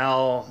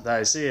now that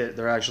I see it,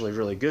 they're actually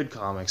really good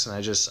comics, and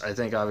I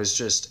think I was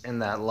just in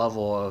that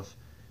level of,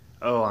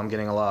 oh, I'm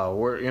getting a lot of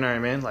work. You know what I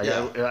mean?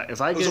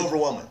 If I It was could,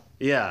 overwhelming.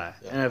 yeah,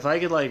 and if I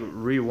could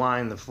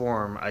rewind the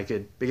form, I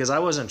could, because I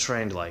wasn't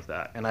trained like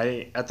that, and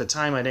at the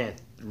time I didn't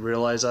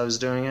realize I was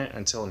doing it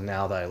until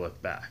now that I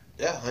look back.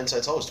 Yeah,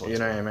 hindsight's always 20. You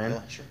know what I mean?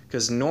 Yeah, sure.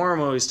 Because Norm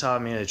always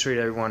taught me to treat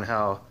everyone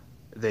how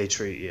they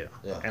treat you,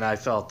 and I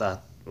felt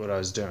that what I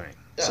was doing.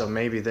 Yeah. So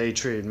maybe they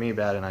treated me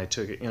bad and I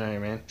took it, you know what I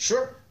mean?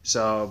 Sure.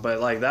 So,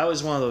 but that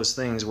was one of those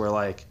things where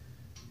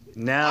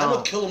now... I'm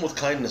a kill him with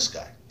kindness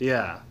guy.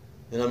 Yeah.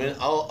 You know what I mean?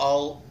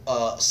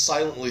 I'll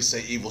silently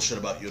say evil shit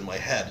about you in my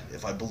head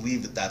if I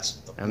believe that that's...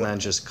 And then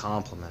just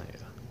compliment you.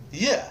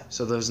 Yeah.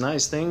 So those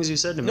nice things you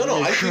said to me...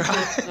 No, made I me think...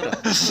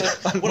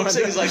 cry. What I'm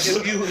saying is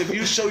if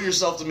you show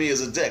yourself to me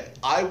as a dick,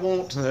 I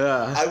won't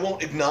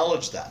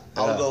acknowledge that.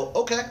 I'll go,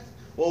 okay,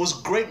 well, it was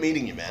great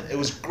meeting you, man. It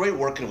was great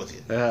working with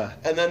you. Yeah.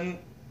 And then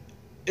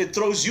it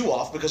throws you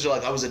off because you're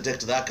like, I was a dick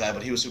to that guy,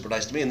 but he was super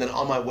nice to me. And then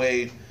on my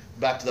way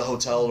back to the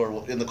hotel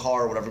or in the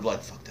car or whatever, be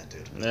like, fuck that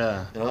dude.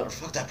 Yeah. You know, or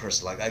fuck that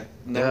person. Like, I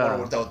never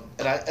want to work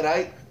that with, and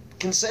I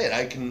can say it.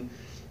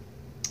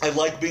 I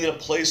like being in a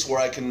place where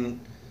I can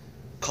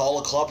call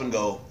a club and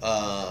go,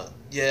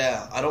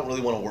 yeah, I don't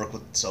really want to work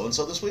with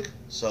so-and-so this week.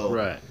 So,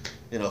 right.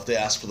 You know, if they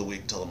ask for the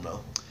week, tell them no.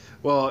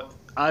 Well,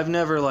 I've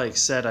never like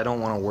said I don't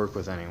want to work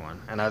with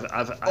anyone, and I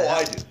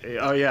do.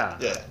 Oh yeah.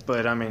 Yeah.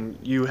 But I mean,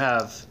 you're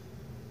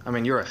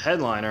a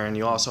headliner, and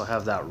you also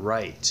have that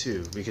right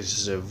too,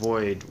 because to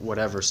avoid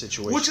whatever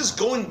situation. Which is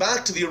going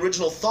back to the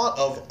original thought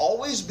of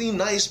always be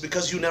nice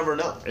because you never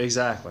know.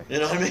 Exactly. You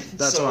know what I mean?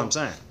 That's what I'm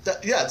saying.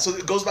 So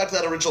it goes back to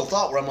that original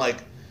thought where I'm like,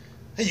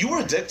 hey, you were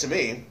a dick to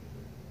me.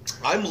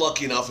 I'm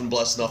lucky enough and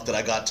blessed enough that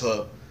I got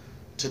to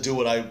do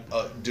what I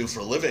do for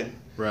a living.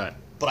 Right.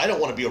 But I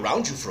don't want to be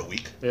around you for a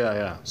week.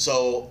 Yeah.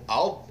 So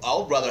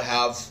I'll rather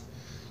have,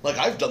 like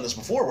I've done this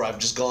before where I've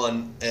just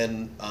gone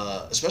and,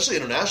 especially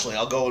internationally,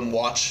 I'll go and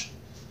watch,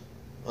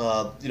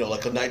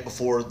 like a night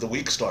before the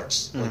week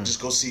starts. Like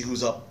just go see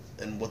who's up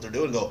and what they're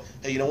doing. Go,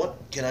 hey, you know what?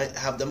 Can I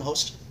have them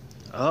host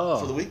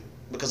for the week?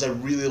 Because I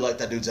really like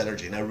that dude's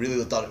energy, and I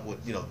really thought it would,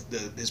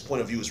 his point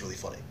of view was really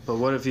funny. But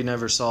what if you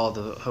never saw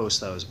the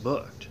host that was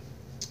booked?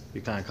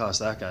 You kind of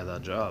cost that guy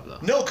that job, though.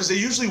 No, because they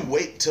usually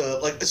wait to,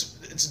 like,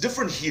 it's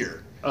different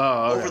here.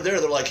 Oh, okay. Over there,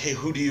 they're like, hey,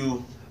 who do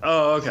you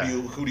kind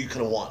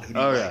of want? Who do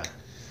you like?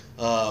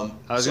 I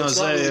was going to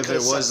say, really if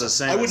it was the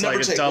same, it's like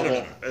a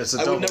double. It's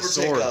a double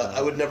sword.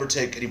 I would never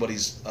take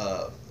anybody's.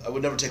 I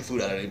would never take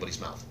food out of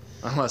anybody's mouth.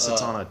 Unless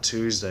it's on a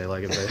Tuesday,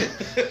 like if they.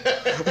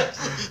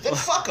 Then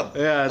fuck them.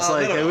 Yeah, it's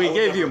like we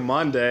gave you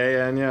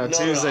Monday, and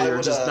Tuesday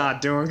you're just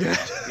not doing good.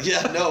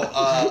 Yeah, no.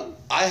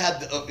 I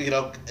had,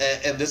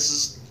 and this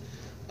is,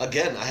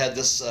 again, I had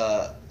this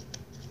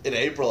in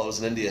April. I was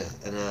in India,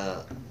 and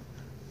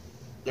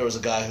there was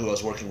a guy who I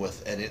was working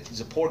with, and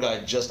he's a poor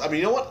guy. Just, I mean,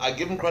 you know what? I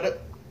give him credit.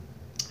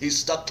 He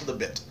stuck to the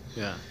bit.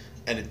 Yeah.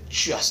 And it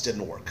just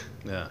didn't work.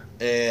 Yeah.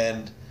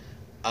 And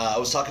I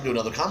was talking to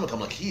another comic. I'm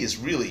like, he is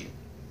really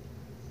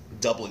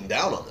doubling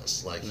down on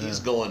this. Like, he's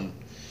going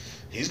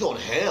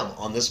ham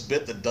on this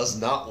bit that does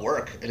not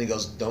work. And he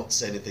goes, don't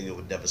say anything, it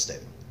would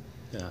devastate him.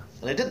 Yeah.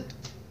 And I didn't.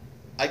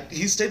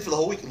 He stayed for the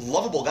whole week.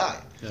 Lovable guy.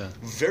 Yeah.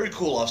 Very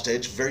cool off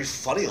stage, very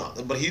funny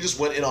on. But he just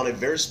went in on a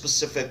very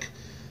specific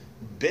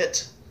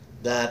bit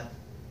that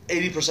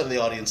 80% of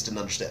the audience didn't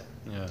understand.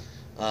 Yeah.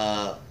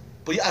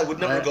 But yeah, I would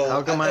never go.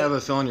 How come I have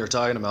a feeling you're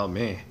talking about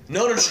me?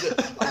 No.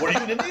 Were you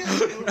in India?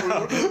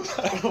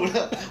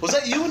 Was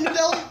that you in New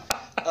Delhi?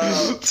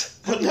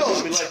 But no,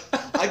 I mean, like,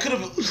 I could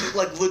have,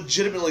 like,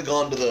 legitimately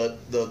gone to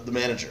the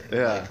manager.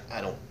 Yeah.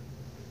 Like,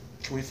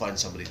 can we find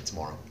somebody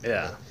tomorrow?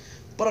 Yeah.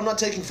 But I'm not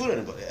taking food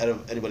out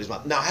of anybody's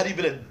mouth. Now, had he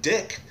been a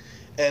dick,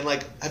 and,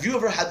 like, have you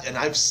ever had, and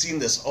I've seen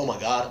this, oh my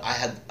God, I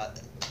had,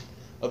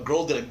 a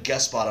girl did a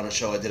guest spot on a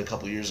show I did a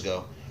couple years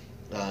ago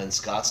in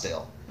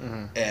Scottsdale,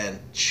 and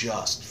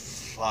just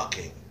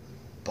fucking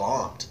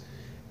bombed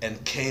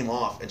and came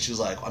off, and she was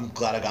like, I'm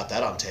glad I got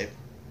that on tape.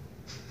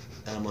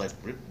 And I'm like,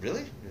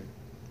 really?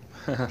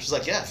 She's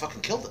like, yeah, I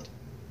fucking killed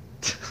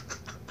it.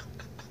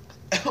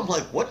 And I'm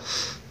like,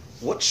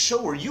 what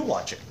show are you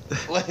watching?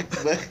 like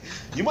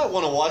you might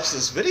want to watch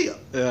this video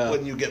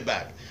when you get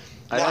back.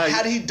 Now,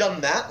 had he done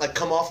that, like,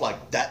 come off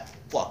like that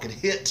fucking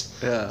hit,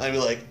 I'd be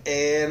like,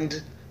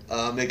 and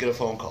making a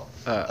phone call.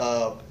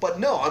 But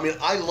no, I mean,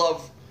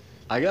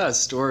 I got a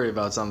story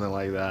about something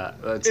like that.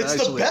 It's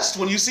actually the best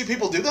when you see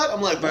people do that.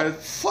 I'm like, what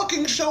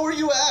fucking show are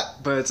you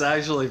at? But it's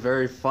actually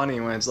very funny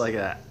when it's like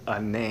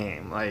a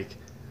name. Like,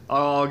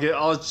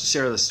 I'll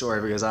share the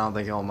story because I don't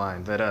think he'll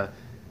mind. But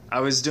I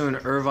was doing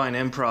Irvine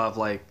Improv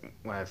like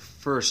when I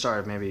first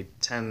started, maybe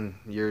 10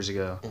 years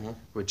ago,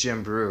 with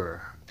Jim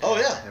Brewer. Oh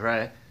yeah,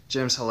 right.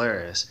 Jim's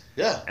hilarious.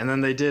 Yeah. And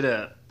then they did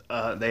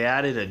they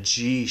added a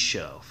G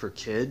show for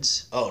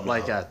kids. Oh no.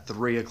 Like at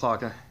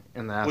 3:00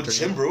 in the afternoon. With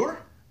Jim Brewer?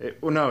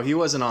 Well, no, he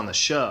wasn't on the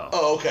show.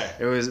 Oh, okay.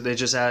 They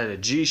just added a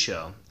G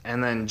show,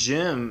 and then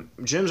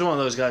Jim's one of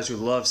those guys who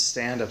loves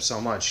stand up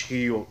so much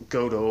he'll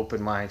go to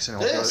open mics and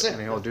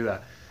he'll do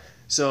that.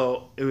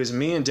 So it was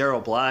me and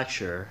Daryl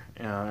Blacksher,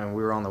 and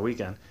we were on the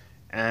weekend,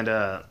 and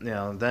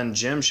then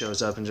Jim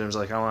shows up and Jim's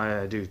like, I want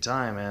to do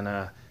time, and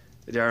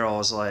Daryl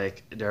was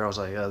like,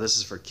 oh, this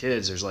is for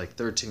kids. There's like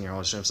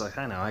 13-year-olds. Jim's like,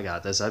 I know, I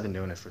got this. I've been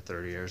doing it for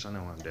 30 years. I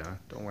know what I'm doing.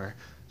 Don't worry.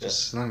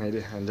 Just let me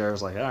do. And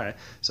Daryl's like, all right.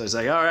 So he's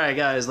like, all right,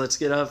 guys, let's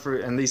get up for.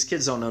 And these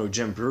kids don't know who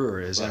Jim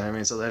Brewer is. You know what I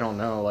mean? So they don't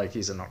know like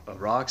he's a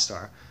rock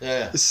star.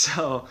 Yeah.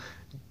 So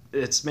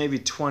it's maybe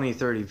 20,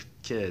 30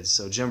 kids.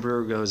 So Jim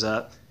Brewer goes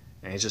up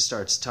and he just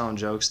starts telling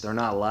jokes. They're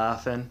not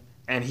laughing,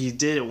 and he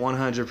did it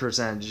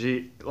 100%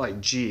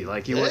 G.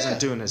 Like he wasn't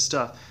doing his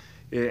stuff.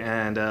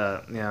 And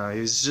he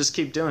was just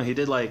keep doing it. He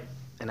did like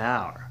an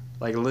hour,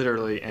 like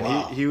literally,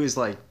 and he was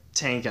like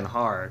tanking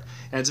hard.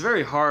 And it's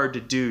very hard to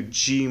do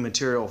G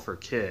material for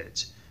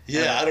kids.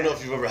 Yeah, I don't know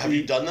if you've ever have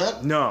you done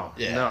that? No.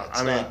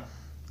 I mean,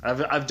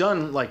 I've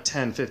done like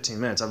 10, 15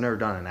 minutes. I've never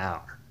done an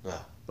hour. Yeah.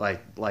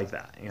 Like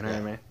that. You know what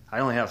I mean? I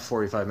only have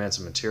 45 minutes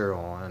of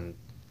material and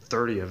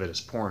 30 of it is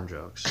porn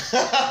jokes.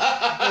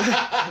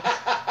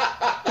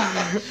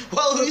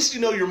 Well, at least you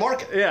know your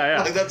market.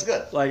 Yeah. Like, that's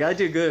good. Like, I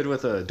do good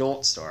with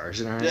adult stars,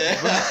 you know what I mean?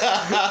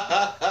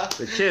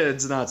 The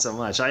kids, not so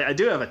much. I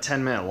do have a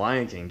 10-minute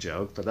Lion King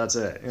joke, but that's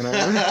it, you know what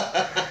I mean?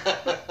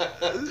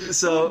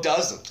 So, who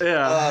doesn't?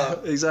 Yeah,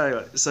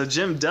 exactly. So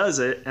Jim does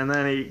it, and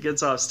then he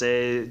gets off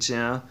stage, you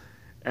know,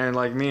 and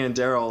like me and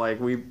Daryl, like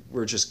we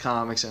were just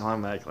comics, and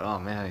I'm like, oh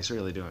man, he's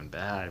really doing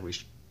bad. We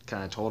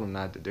kind of told him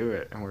not to do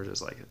it, and we're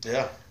just like,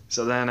 yeah.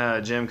 So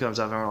then Jim comes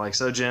up, and we're like,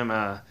 so Jim,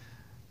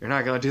 you're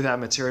not going to do that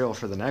material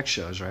for the next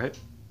shows, right?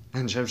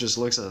 And Jim just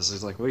looks at us,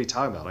 he's like, what are you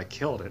talking about? I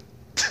killed it.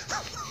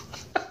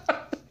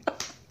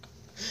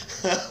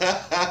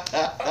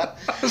 Yeah,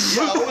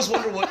 I always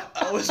wonder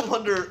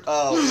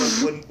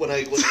when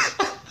I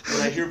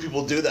hear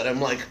people do that, I'm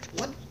like,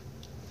 what?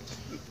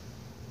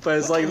 But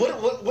it's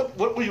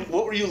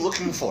what were you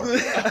looking for?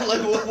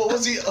 Like, what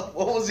was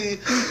the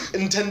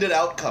intended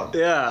outcome?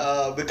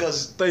 Yeah.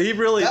 But he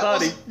really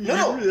thought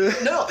no,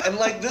 and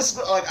like this,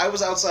 like I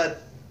was outside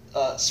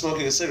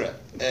smoking a cigarette,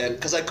 and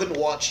because I couldn't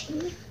watch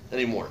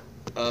anymore,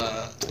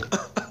 and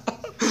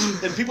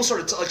people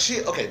started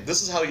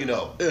this is how you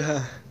know.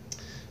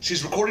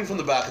 She's recording from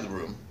the back of the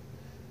room.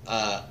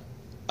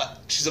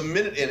 She's a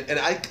minute in, and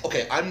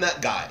I'm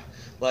that guy.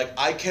 Like,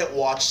 I can't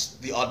watch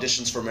the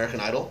auditions for American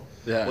Idol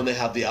when they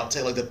have the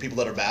outtake, like the people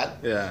that are bad.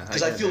 Yeah.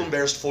 Because I feel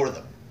embarrassed for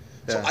them.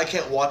 So I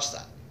can't watch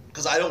that.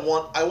 Because I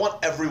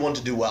want everyone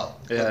to do well.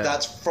 Yeah. Like,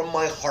 that's from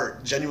my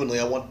heart. Genuinely,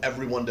 I want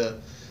everyone to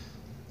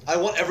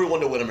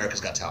win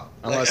America's Got Talent.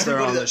 Unless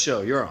they're on the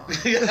show you're on.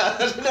 Yeah,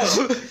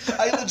 no.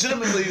 I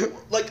legitimately,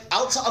 like,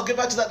 I'll get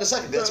back to that in a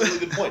second. That's a really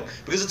good point.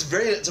 Because it's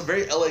a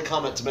very LA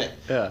comment to make.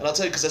 Yeah. And I'll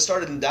tell you, because I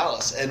started in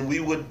Dallas, and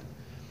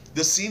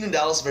the scene in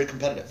Dallas is very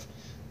competitive.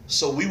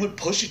 So we would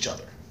push each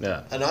other.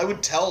 Yeah. And I'm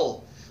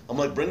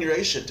like, bring your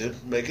A shit,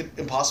 dude. Make it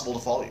impossible to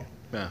follow you.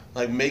 Yeah.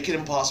 Like, make it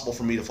impossible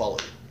for me to follow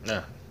you.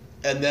 Yeah.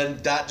 And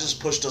then that just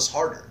pushed us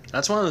harder.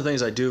 That's one of the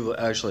things I do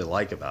actually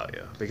like about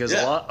you. Because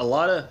a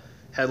lot of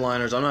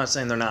headliners, I'm not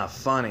saying they're not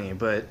funny,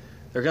 but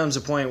there comes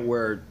a point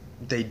where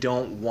they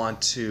don't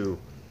want to.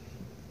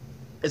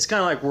 It's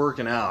kind of like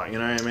working out, you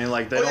know what I mean?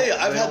 Like they don't.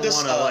 I've had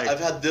this.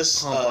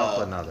 Pump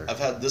up another. I've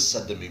had this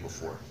said to me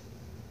before.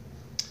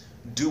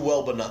 Do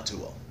well, but not too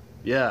well.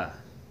 Yeah.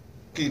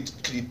 Can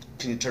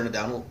you turn it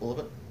down a little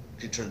bit?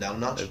 Can you turn it down a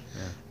notch? Yeah.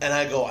 And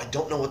I go, I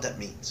don't know what that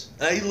means.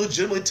 And I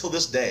legitimately, till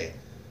this day,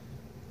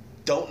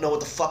 don't know what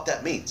the fuck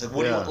that means. Like,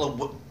 what do you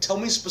want? Tell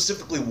me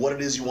specifically what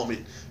it is you want me.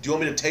 Do you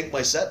want me to take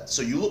my set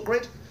so you look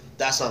great?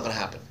 That's not going to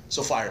happen.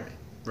 So fire me.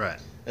 Right.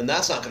 And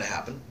that's not going to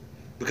happen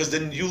because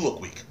then you look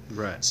weak.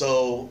 Right.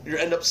 So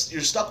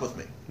you're stuck with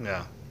me.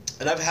 Yeah.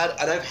 And I've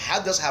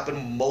had this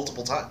happen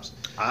multiple times.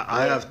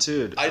 I have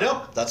too. I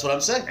know. That's what I'm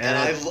saying.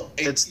 And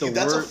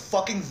that's a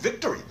fucking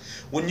victory.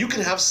 When you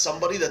can have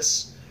somebody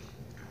that's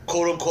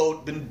quote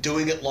unquote been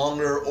doing it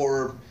longer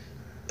or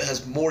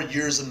has more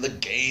years in the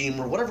game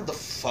or whatever the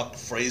fuck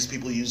phrase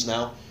people use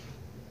now,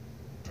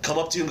 come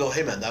up to you and go,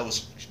 "Hey man, that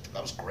was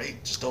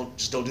great. Just don't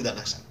do that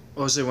next time."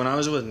 Well, see, when I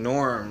was with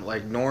Norm,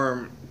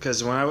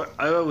 because when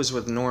I was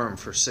with Norm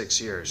for 6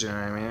 years, you know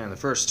what I mean? And the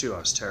first 2 I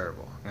was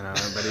terrible, you know,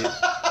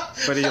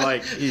 but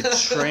he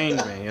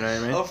trained me, you know what I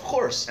mean? Of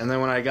course. And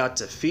then when I got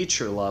to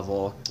feature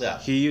level,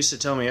 he used to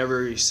tell me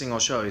every single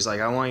show, he's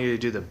like, I want you to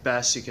do the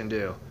best you can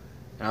do.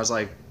 And I was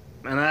like,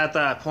 and at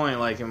that point,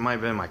 like, it might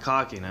have been my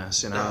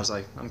cockiness, you know, I was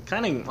like, I'm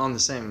kind of on the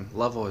same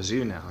level as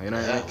you now, you know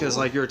what I mean? Because,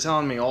 like, you're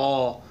telling me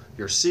all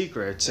your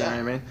secrets, you know what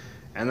I mean?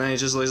 And then he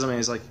just looks at me and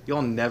he's like,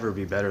 you'll never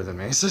be better than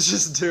me, so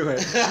just do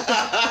it.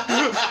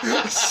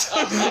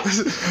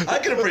 I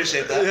can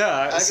appreciate that.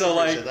 Yeah,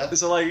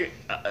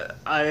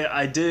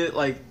 I did,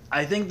 like,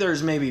 I think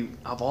there's maybe,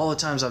 of all the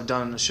times I've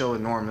done a show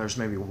with Norm, there's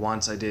maybe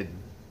once I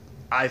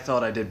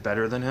felt I did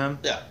better than him.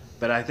 Yeah.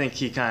 But I think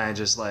he kind of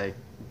just, like,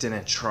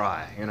 didn't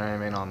try, you know what I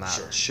mean, on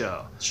that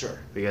show. Sure.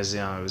 Because, you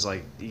know, it was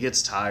like, he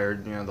gets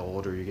tired, you know, the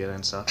older you get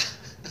and stuff.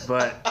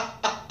 But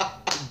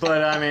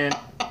I mean...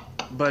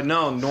 But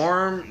no,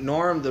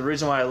 Norm, the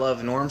reason why I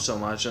love Norm so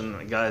much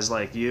and guys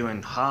like you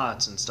and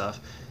Hots and stuff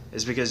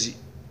is because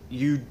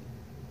you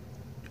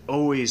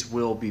always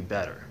will be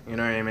better. You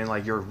know what I mean?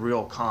 Like, you're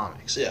real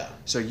comics. Yeah.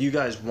 So you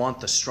guys want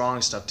the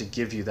strong stuff to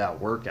give you that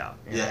workout.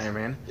 You know what I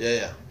mean?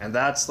 Yeah. And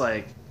that's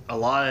like a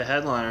lot of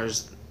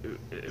headliners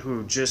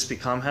who just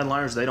become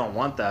headliners, they don't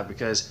want that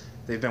because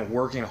they've been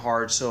working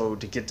hard to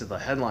get to the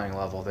headlining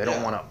level. They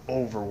don't want to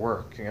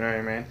overwork. You know what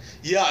I mean?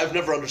 Yeah, I've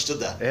never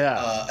understood that.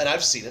 Yeah. And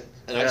I've seen it.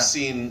 And I've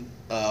seen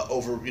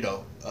over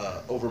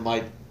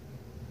my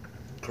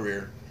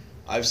career,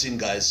 I've seen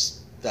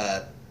guys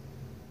that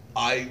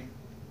I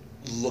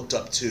looked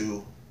up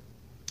to.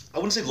 I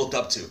wouldn't say looked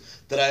up to.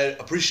 That I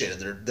appreciated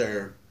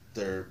their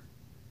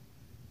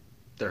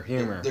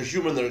humor. Their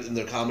humor and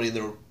their comedy and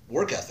their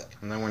work ethic.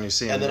 And then when you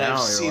see them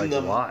now, you're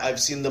like, why?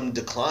 I've seen them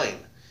decline.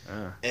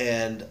 Yeah.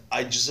 And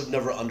I just have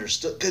never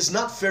understood, because it's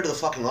not fair to the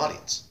fucking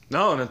audience.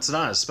 No, and it's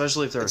not,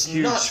 especially if they're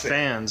huge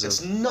fans.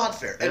 It's not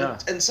fair.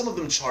 And some of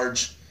them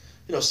charge,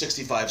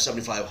 $65,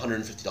 $75,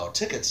 $150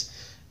 tickets,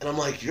 And I'm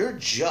like, you're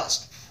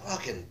just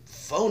fucking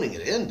phoning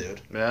it in,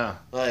 dude. Yeah.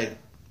 Like,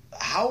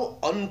 how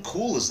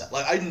uncool is that?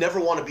 Like, I never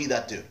want to be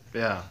that dude.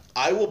 Yeah.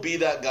 I will be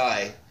that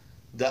guy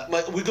that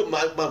my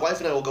wife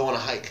and I will go on a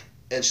hike,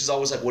 and she's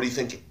always like, "What are you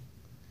thinking?"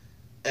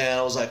 And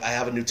I was like, "I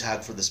have a new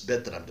tag for this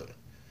bit that I'm doing."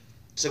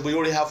 She's like, "We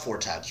already have 4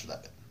 tags for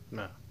that bit."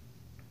 No.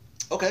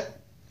 Okay.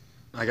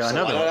 I got So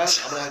another one.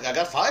 I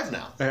got 5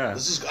 now. Yeah.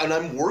 And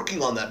I'm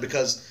working on that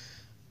because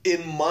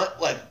in my,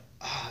 like,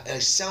 and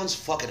it sounds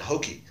fucking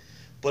hokey,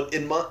 but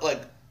in my,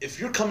 like, if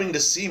you're coming to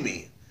see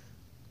me,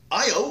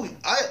 I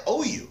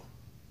owe you.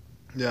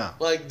 Yeah.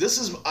 Like,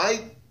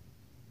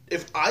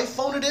 if I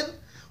phone it in,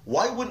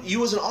 why wouldn't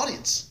you as an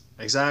audience?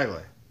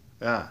 Exactly.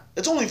 Yeah.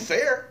 It's only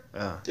fair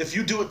Yeah. if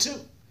you do it too.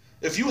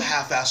 If you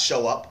half-ass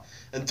show up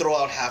and throw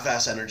out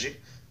half-ass energy,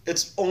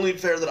 it's only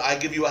fair that I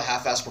give you a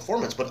half-ass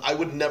performance. But I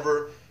would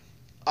never.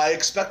 I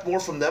expect more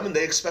from them, and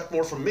they expect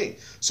more from me.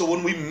 So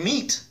when we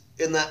meet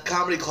in that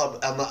comedy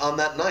club on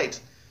that night,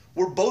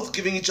 we're both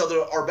giving each other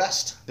our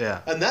best.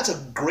 Yeah. And that's a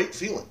great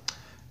feeling.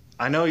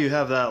 I know you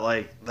have that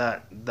like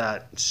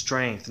that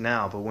strength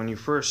now, but when you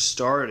first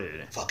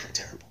started, Fucking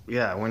terrible.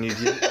 yeah, when you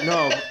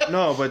no,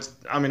 but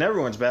I mean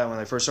everyone's bad when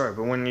they first start.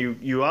 But when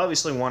you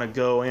obviously want to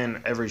go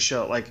in every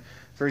show, like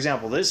for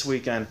example, this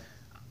weekend,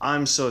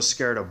 I'm so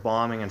scared of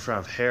bombing in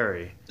front of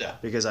Harry, Yeah.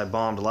 because I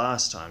bombed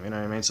last time. You know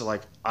what I mean? So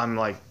like I'm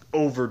like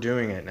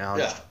overdoing it now.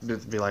 Yeah. To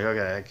be like,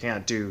 okay, I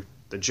can't do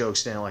the joke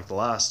stand like the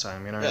last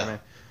time. You know what Yeah. I mean?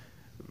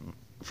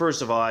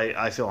 First of all,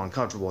 I feel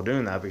uncomfortable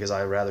doing that because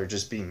I'd rather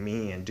just be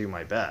me and do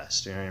my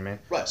best. You know what I mean?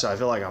 Right. So I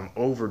feel like I'm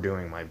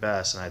overdoing my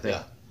best, and I think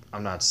Yeah.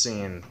 I'm not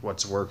seeing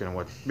what's working and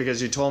what, because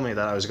you told me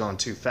that I was going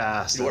too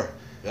fast. You were.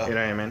 Yeah. You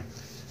know what I mean?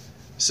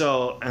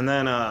 So, and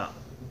then,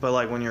 but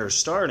like when you're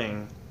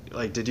starting,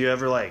 like, did you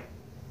ever like,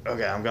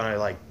 okay, I'm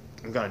gonna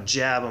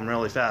jab them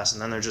really fast,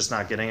 and then they're just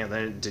not getting it?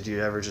 Then did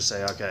you ever just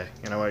say, okay,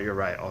 you know what, you're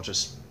right, I'll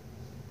just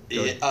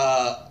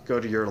go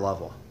to your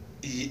level?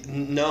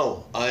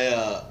 No,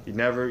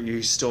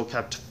 You still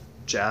kept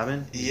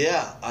jabbing?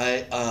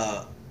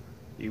 yeah,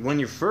 When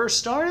you first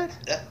started?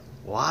 yeah.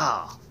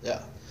 Wow.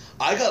 Yeah,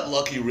 I got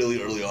lucky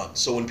really early on.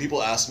 So when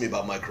people ask me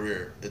about my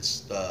career, I'll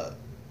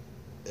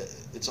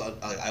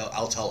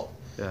tell them.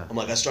 Yeah. I'm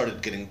like, I started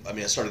getting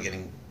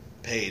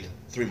paid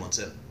 3 months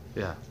in.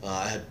 Yeah.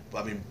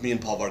 Me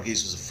and Paul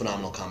Varghese was a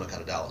phenomenal comic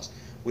out of Dallas.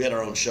 We had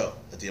our own show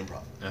at the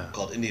Improv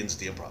called Indians at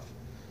the Improv.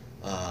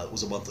 It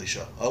was a monthly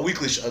show, a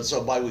weekly show,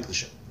 so a bi-weekly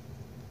show.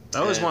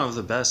 That was And- one of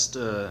the best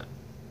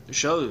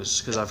shows,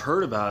 because I've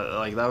heard about it.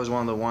 Like that was one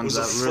of the It ones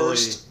was that the really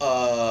first,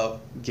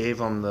 gave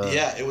them the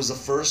it was the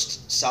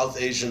first South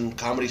Asian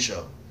comedy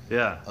show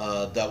yeah.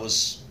 that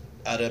was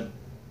at a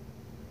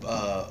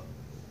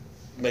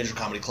major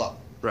comedy club.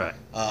 Right.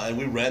 And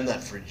we ran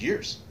that for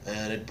years.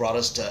 And it brought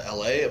us to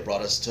LA.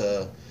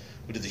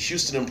 We did the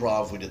Houston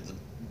Improv. We did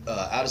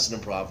the Addison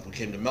Improv. We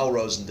came to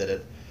Melrose and did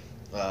it.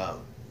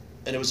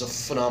 And it was a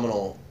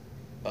phenomenal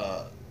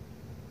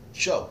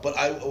show. But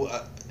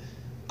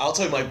I'll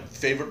tell you my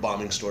favorite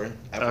bombing story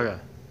ever. Okay.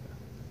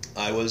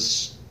 I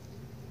was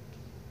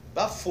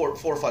about four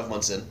or 5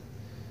 months in,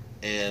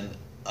 and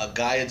a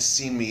guy had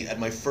seen me at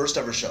my first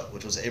ever show,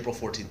 which was April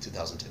 14th,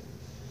 2002.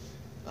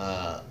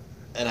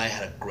 And I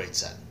had a great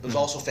set. It was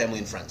also family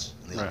and friends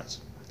in the Right. audience.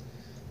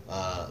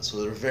 So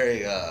they were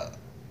very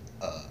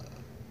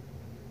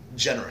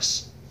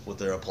generous with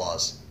their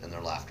applause and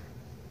their laughter.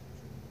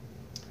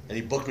 And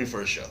he booked me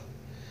for a show.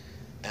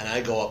 And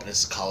I go up, and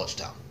it's a college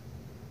town,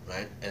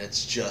 right? And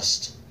it's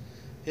just,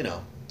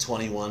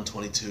 21,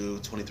 22,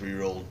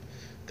 23-year-old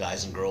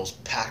guys and girls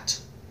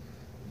packed.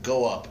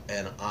 Go up,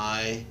 and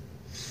I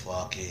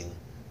fucking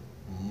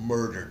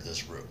murdered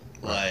this room.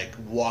 Right. Like,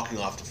 walking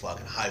off to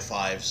fucking high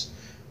fives,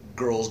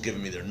 girls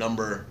giving me their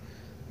number,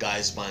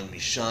 guys buying me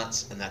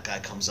shots, and that guy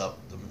comes up,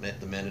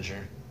 the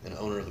manager and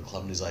owner of the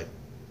club, and he's like,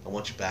 I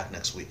want you back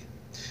next week.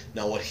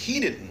 Now, what he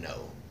didn't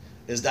know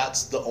is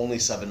that's the only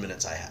 7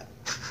 minutes I had.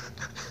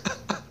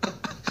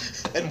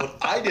 And what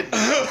I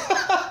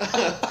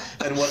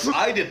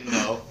didn't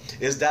know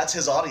is that's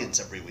his audience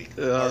every week.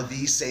 Yeah. Are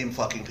these same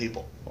fucking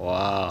people.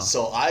 Wow.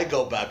 So I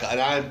go back, and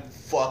I'm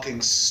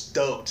fucking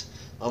stoked.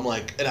 I'm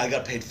like, and I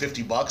got paid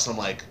 $50. I'm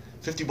like,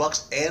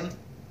 $50 and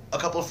a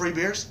couple of free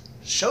beers?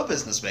 Show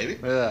business, baby.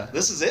 Yeah.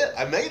 This is it.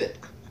 I made it.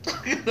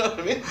 You know what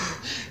I mean?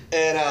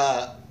 And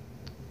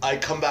I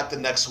come back the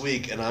next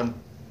week, and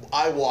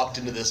I walked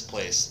into this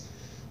place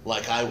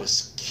like I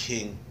was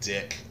King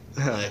Dick.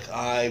 Like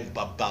I'm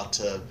about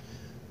to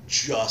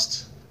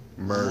just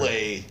Murder.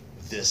 lay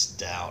this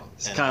down.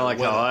 It's kind of like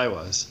how I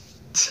was.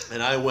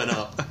 And I went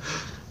up,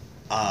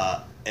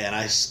 and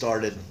I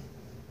started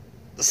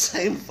the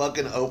same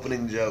fucking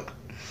opening joke.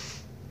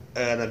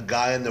 And a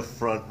guy in the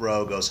front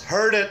row goes,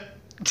 "Heard it."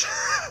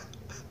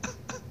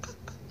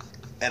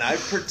 And I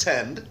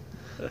pretend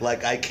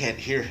like I can't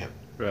hear him,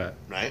 Right.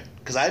 right?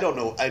 Because I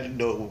didn't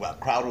know about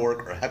crowd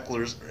work or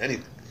hecklers or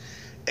anything.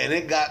 And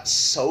it got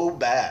so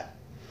bad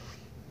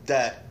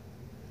that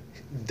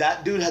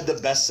dude had the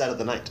best set of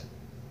the night.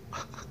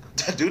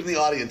 That dude in the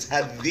audience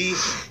had the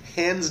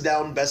hands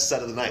down best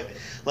set of the night.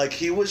 Like,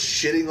 he was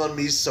shitting on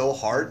me so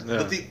hard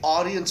that the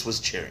audience was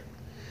cheering.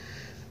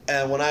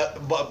 And when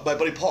my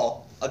buddy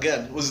Paul,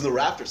 again, was in the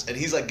rafters, and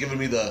he's like giving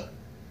me the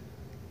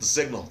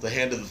signal, the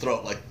hand to the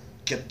throat, like,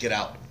 get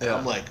out. And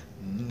I'm like,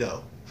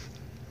 no.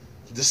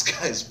 This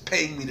guy's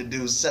paying me to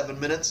do 7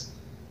 minutes.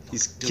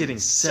 He's getting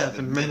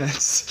 7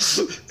 minutes.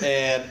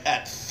 And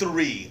at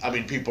 3, I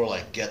mean, people are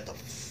like, get the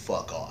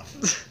fuck off.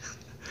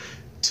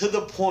 To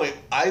the point,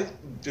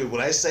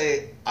 when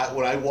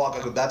I walk,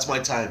 I go, that's my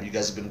time. You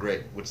guys have been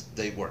great, which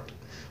they weren't.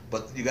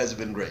 But you guys have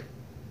been great.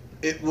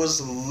 It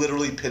was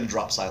literally pin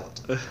drop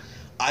silent.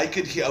 I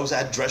could hear, I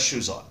had dress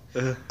shoes on.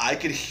 I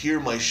could hear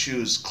my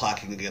shoes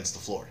clacking against the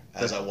floor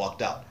as I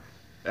walked out.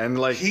 And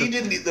like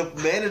the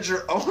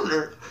manager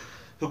owner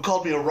who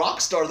called me a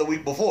rock star the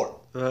week before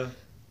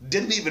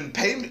didn't even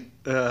pay me.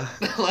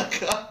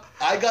 Like,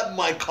 I got in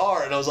my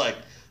car and I was like,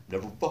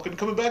 never fucking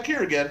coming back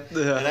here again.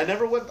 And I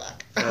never went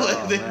back.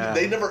 Like,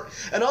 they never,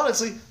 and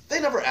honestly, they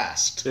never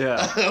asked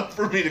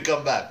for me to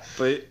come back.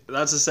 But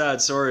that's a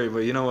sad story. But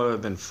you know what would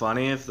have been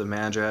funny if the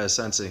manager had a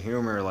sense of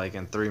humor, like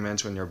in 3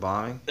 minutes when you're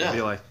bombing? He'd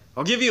be like,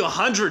 I'll give you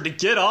 100 to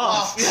get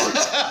off.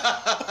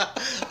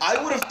 I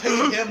would have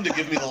paid him to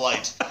give me the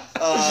light.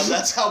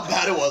 That's how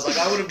bad it was. Like,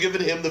 I would have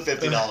given him the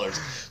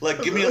 $50.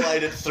 Like, give me a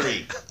light at 3. You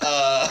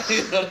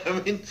know what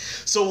I mean?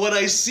 So when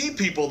I see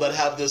people that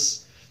have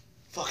this,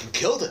 fucking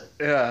killed it.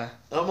 Yeah.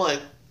 I'm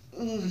like,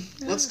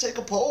 let's take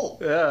a poll.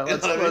 Yeah,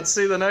 let's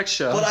see the next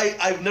show. But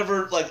I've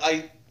never, like,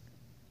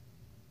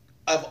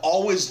 I've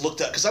always looked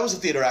at, because I was a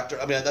theater actor.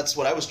 I mean, that's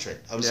what I was trained.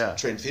 I was a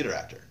trained theater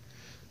actor.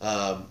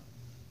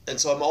 And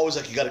so I'm always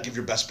like, you got to give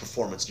your best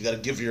performance. You got to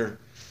give your...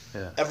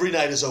 Every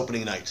night is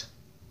opening night.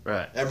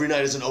 Right. Every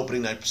night is an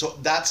opening night. So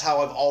that's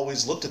how I've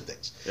always looked at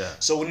things. Yeah.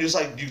 So when you're just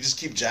like, you just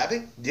keep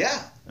jabbing?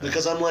 Yeah.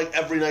 Because I'm like,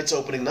 every night's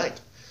opening night.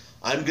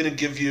 I'm going to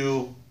give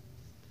you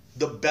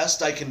the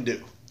best I can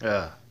do.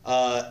 Yeah.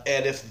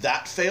 And if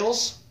that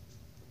fails,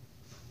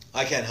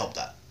 I can't help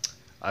that.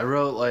 I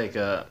wrote, like,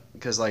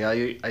 because, like, I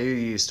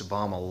used to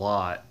bomb a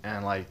lot.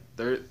 And, like,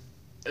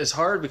 it's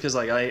hard because,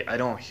 like, I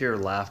don't hear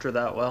laughter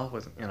that well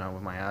with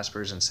my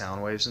Asperger's and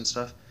sound waves and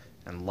stuff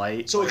and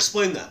light. So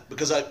explain that,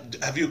 because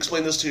have you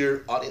explained this to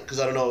your audience?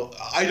 Because I don't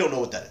know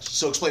what that is.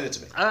 So explain it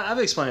to me. I've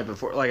explained it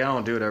before. Like, I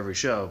don't do it every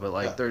show, but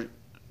like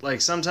like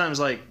sometimes,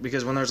 like,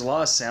 because when there's a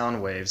lot of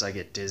sound waves, I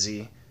get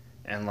dizzy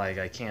and like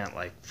I can't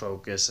like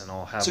focus, and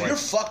I'll have. So you're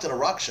fucked at a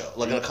rock show,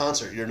 like at a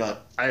concert. You're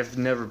not. I've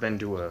never been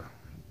to a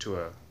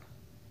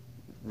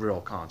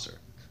real concert.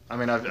 I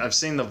mean, I've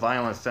seen the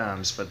Violent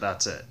Femmes, but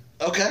that's it.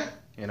 Okay.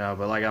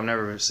 But like I've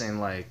never seen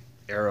like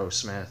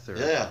Aerosmith or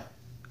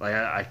like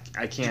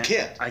I can't. You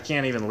can't. I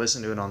can't even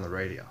listen to it on the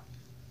radio.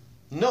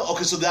 No,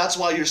 okay, so that's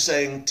why you're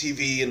saying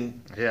TV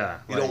and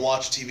you don't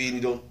watch TV and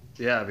you don't.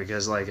 Yeah,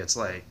 because like it's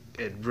like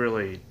it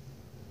really.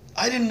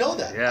 I didn't know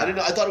that. Yeah. I didn't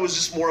know. I thought it was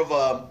just more of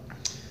a.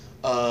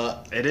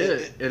 It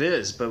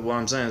is, but what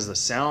I'm saying is the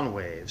sound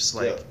waves.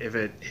 Like if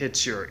it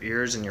hits your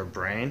ears and your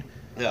brain,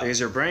 because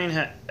your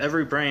brain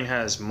every brain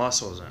has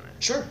muscles in it.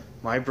 Sure.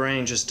 My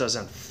brain just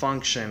doesn't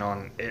function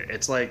on it.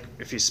 It's like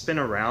if you spin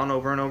around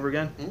over and over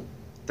again,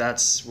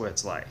 that's what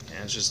it's like.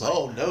 And it's just like,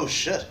 oh no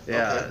shit.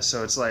 Yeah. Okay.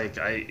 So it's like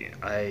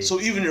I.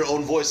 So even your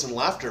own voice and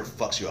laughter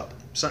fucks you up.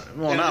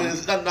 Not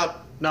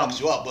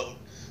fucks you up, but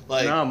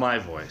like not my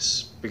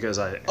voice, because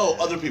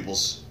other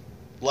people's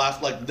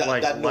laugh, like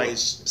that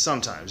noise. Like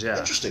sometimes, yeah.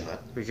 Interesting, man.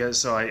 Because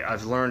so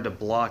I've learned to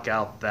block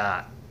out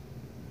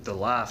the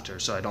laughter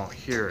so I don't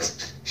hear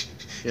it.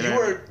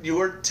 You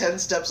were 10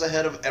 steps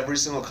ahead of every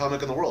single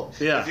comic in the world.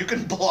 Yeah. If you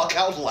can block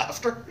out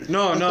laughter.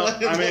 No.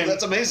 I mean,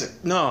 that's amazing.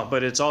 No,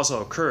 but it's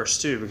also a curse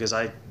too, because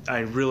I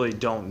really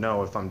don't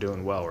know if I'm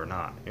doing well or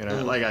not.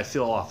 Like I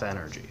feel off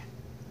energy.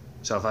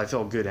 So if I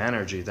feel good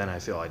energy, then I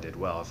feel I did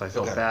well. If I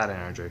feel bad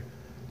energy,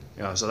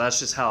 so that's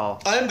just how.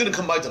 I am going to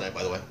come by tonight,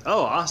 by the way.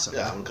 Oh, awesome.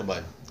 Yeah, I'm going to come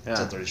by.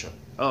 10:30 show.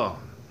 Oh,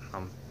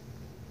 I'm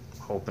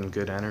hoping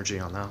good energy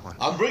on that one.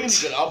 I'm bringing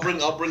good. I'll bring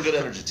good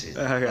energy to you.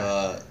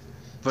 Okay.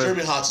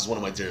 Jeremy Hotz is one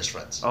of my dearest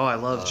friends. Oh, I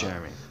love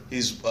Jeremy.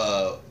 He's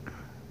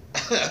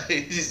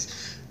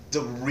he's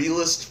the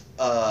realest,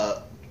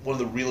 one of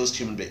the realest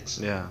human beings.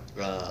 Yeah.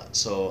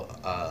 So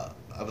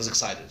I was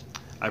excited.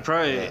 I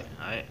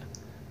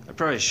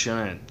probably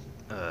shouldn't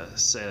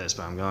say this,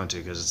 but I'm going to,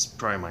 because it's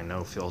probably my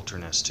no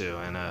filterness too.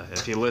 And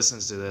if he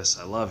listens to this,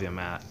 I love you,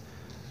 Matt.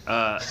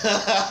 But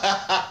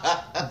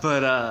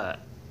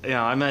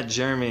I met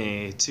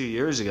Jeremy 2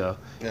 years ago,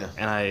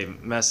 and I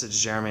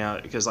messaged Jeremy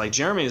out because, like,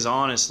 Jeremy is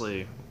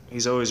honestly,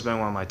 he's always been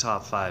one of my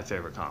top 5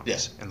 favorite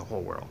comics in the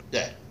whole world.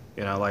 Yeah.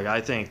 Like, I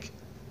think,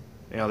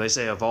 they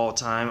say of all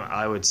time,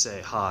 I would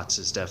say Hotz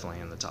is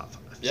definitely in the top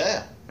 5.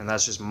 Yeah. And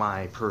that's just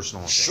my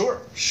personal thing.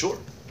 Sure.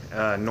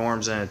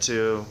 Norm's in it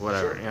too,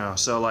 whatever,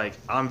 So, like,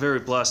 I'm very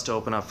blessed to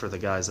open up for the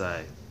guys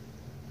that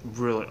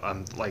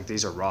I'm like,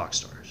 these are rock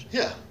stars.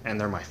 Yeah. And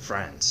they're my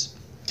friends.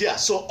 Yeah,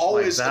 so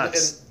always... Like,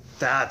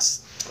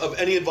 that's... Of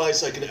any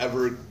advice I can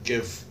ever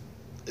give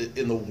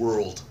in the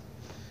world,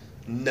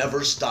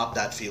 never stop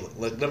that feeling.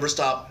 Like, never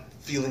stop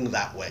feeling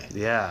that way.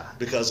 Yeah.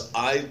 Because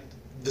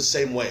the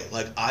same way.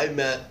 Like I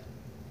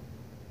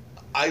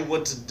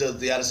went to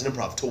the Addison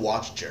Improv to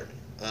watch Jeremy,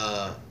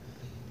 and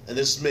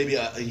this is maybe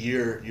a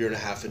year and a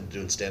half into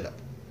doing stand up,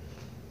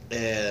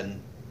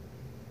 and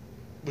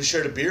we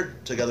shared a beer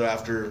together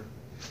after.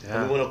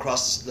 And we went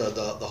across the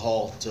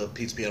hall to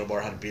Pete's Piano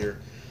Bar, had a beer.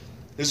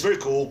 It was very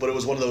cool, but it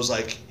was one of those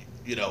like,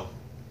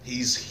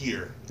 he's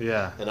here,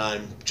 and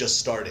I'm just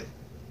starting.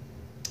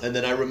 And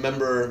then I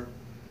remember,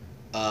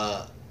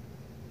 it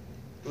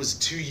was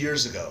 2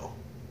 years ago.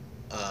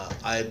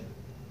 I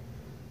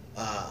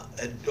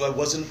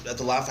wasn't at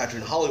the Laugh Factory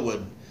in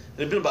Hollywood.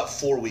 It had been about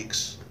 4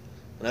 weeks,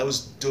 and I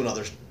was doing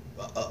other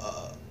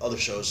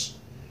shows.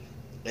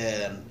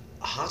 And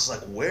Hans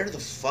was like, "Where the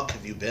fuck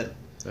have you been?"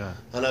 Yeah.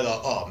 And I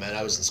go, "Oh man,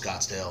 I was in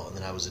Scottsdale, and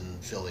then I was in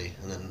Philly,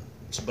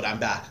 but I'm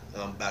back.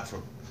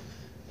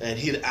 And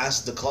he had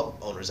asked the club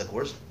owner, he's like,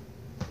 "Where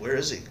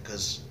is he?"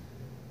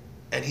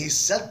 And he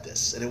said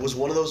this, and it was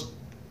one of those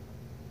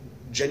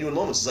genuine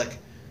moments. It's like,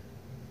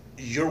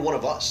 you're one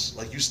of us.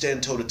 Like, you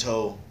stand toe to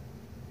toe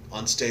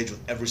on stage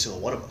with every single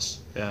one of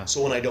us. Yeah.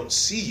 So when I don't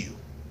see you,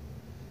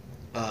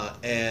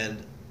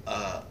 and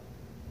I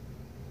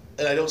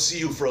don't see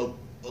you for a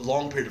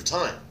long period of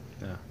time,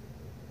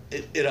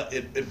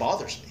 it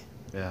bothers me.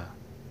 Yeah.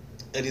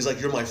 And he's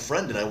like, "You're my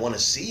friend, and I want to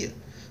see you.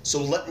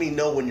 So let me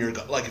know when you're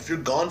like, if you're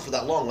gone for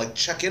that long, like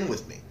check in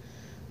with me."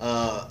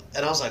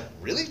 And I was like,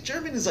 "Really,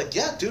 Jeremy?" And he's like,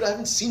 "Yeah, dude, I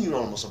haven't seen you in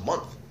almost a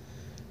month."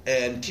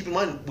 And keep in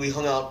mind, we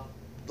hung out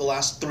the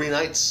last 3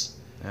 nights.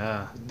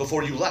 Yeah.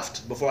 Before you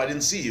left, before I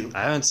didn't see you.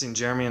 I haven't seen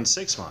Jeremy in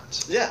 6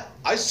 months. Yeah,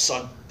 I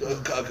saw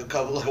like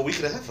a week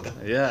and a half ago.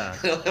 Yeah.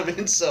 You know what I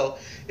mean? So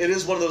it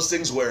is one of those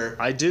things where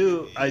I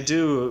do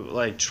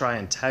like try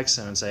and text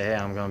him and say, "Hey,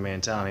 I'm going to be in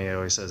town." He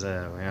always says,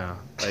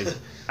 like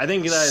I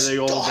think that the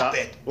old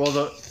guy. Well,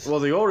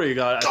 the older you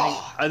got,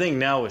 I think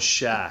now with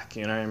Shaq,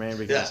 you know what I mean?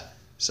 Because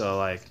so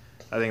like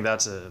I think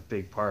that's a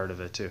big part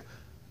of it too.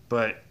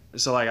 But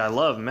so like I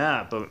love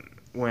Matt, but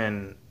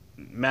when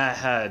Matt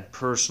had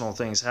personal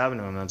things happen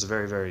to him, that's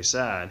very, very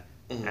sad.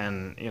 Mm-hmm.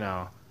 And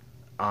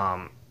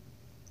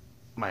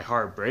my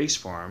heart breaks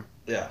for him.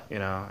 Yeah.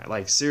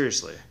 Like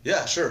seriously.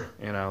 Yeah, sure.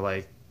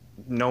 Like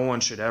no one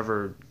should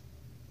ever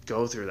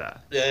go through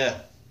that. Yeah.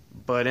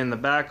 But in the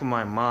back of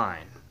my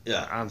mind,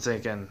 I'm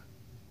thinking,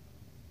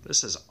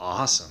 this is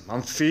awesome.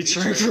 I'm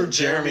featuring for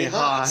Jeremy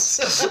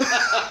Haas.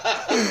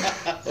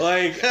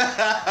 Like,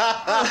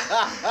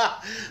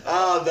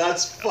 oh,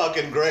 that's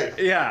fucking great.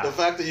 Yeah. The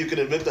fact that you can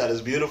admit that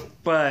is beautiful.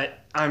 But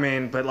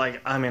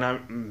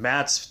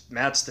Matt's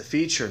the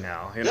feature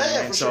now. You know what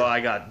I mean? So sure. I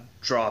got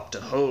dropped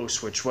to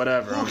host, which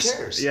whatever. Who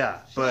cares? Yeah,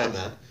 but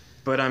man.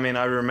 But I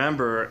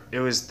remember it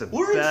was the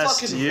We're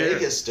best in fucking year.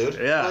 Vegas, dude.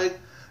 Yeah.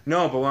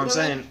 No, but what I'm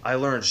saying, I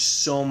learned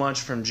so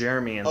much from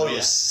Jeremy in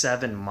those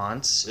 7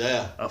 months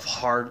of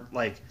hard,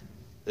 like,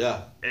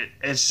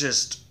 it's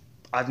just,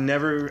 I've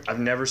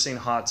never seen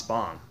Hots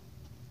bomb.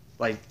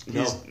 Like,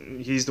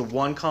 he's the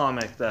one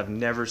comic that I've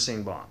never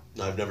seen bomb.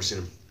 No, I've never seen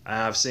him.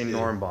 I've seen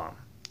Norm bomb,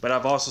 but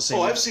I've also seen.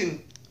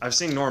 I've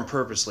seen Norm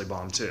purposely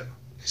bomb too.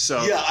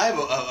 So yeah, I have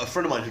a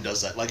friend of mine who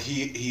does that. Like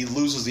he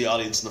loses the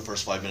audience in the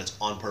first 5 minutes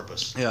on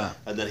purpose. Yeah,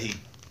 and then he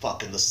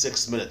fucking the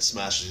 6th minute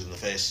smashes you in the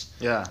face.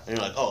 Yeah, and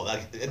you're like, oh,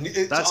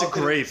 that's a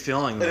great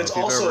feeling. Though, and it's if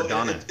you've also ever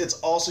done it. It's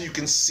also you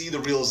can see the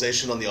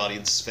realization on the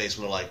audience's face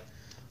when they're like,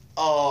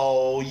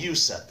 oh, you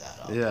set that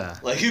up. Yeah,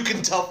 like you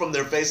can tell from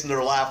their face and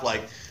their laugh,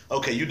 like,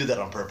 okay, you did that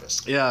on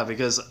purpose. Yeah,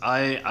 because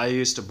I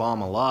used to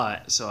bomb a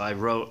lot, so I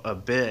wrote a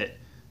bit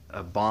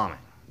of bombing,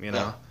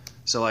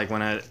 So like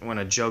when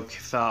a joke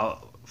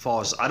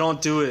falls, I don't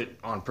do it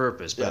on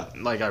purpose, but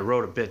like I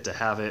wrote a bit to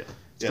have it.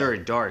 It's very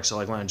dark, so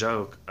like when a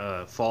joke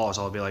falls,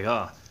 I'll be like,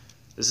 oh,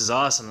 this is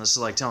awesome. This is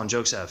like telling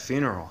jokes at a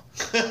funeral.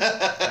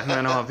 And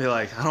then I'll be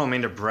like, I don't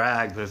mean to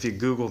brag, but if you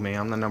Google me,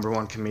 I'm the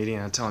 #1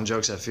 comedian at telling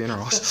jokes at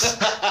funerals.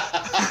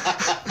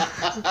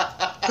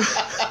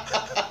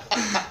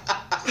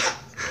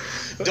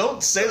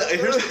 Don't say that.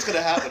 Here's what's going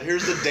to happen.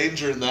 Here's the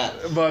danger in that.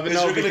 But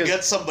you're going to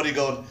get somebody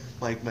going,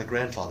 my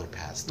grandfather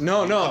passed.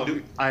 No,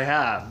 I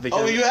have.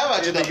 Because, you have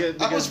actually.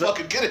 I was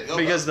fucking kidding.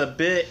 Because the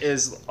bit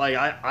is, like,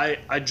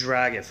 I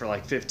drag it for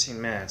like 15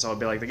 minutes. I'll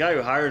be like, the guy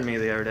who hired me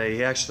the other day,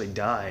 he actually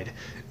died.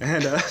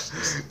 And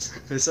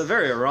it's a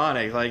very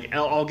ironic. Like,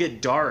 I'll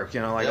get dark,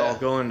 I'll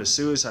go into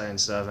suicide and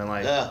stuff. And,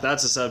 like,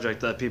 that's a subject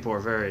that people are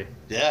very...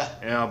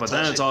 Yeah. But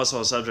then it's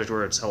also a subject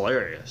where it's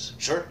hilarious.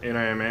 Sure. You know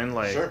what I mean?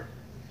 Like, sure.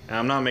 And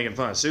I'm not making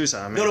fun of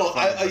suicide. I'm making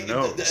fun of the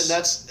notes.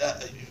 And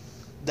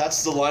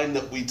that's the line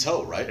that we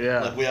toe, right?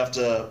 Yeah. Like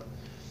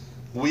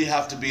we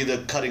have to be the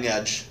cutting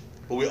edge,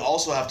 but we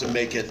also have to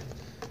make it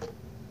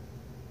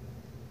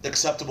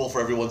acceptable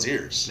for everyone's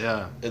ears.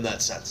 Yeah. In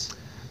that sense.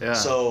 Yeah.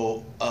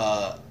 So.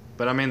 But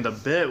the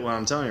bit, what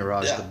I'm telling you,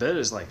 Raj, the bit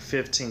is like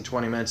 15,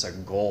 20 minutes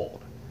of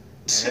gold.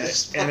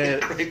 It's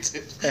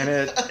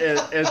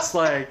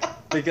like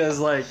because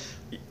like.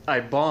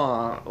 I'm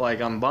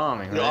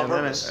bombing. Right? On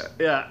purpose?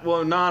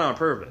 Well, not on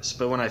purpose,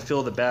 but when I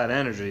feel the bad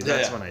energy,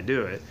 that's when I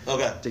do it.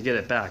 Okay. To get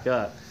it back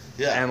up.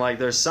 Yeah. And like,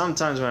 there's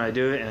sometimes when I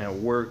do it and it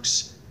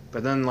works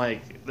But then,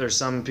 like, there's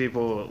some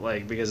people,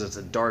 like, because it's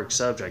a dark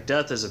subject.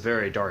 Death is a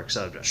very dark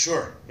subject.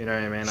 Sure. You know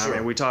what I mean? Sure. I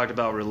mean, we talked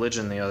about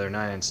religion the other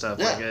night and stuff.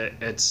 Yeah. Like,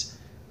 it's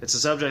a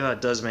subject that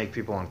does make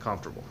people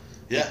uncomfortable.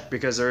 Yeah.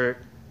 Because the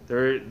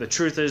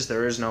truth is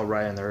there is no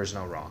right and there is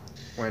no wrong.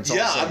 When it's all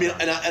Yeah, said I mean,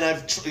 and done. and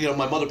I've,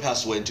 my mother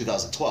passed away in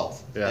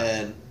 2012. Yeah.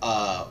 And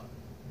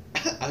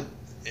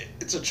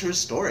it's a true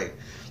story.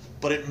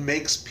 But it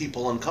makes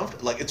people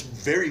uncomfortable. Like, it's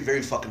very,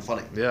 very fucking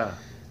funny. Yeah.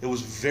 It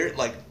was very,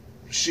 like,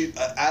 she,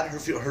 at her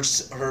funeral,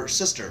 her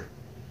sister,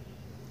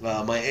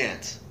 my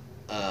aunt,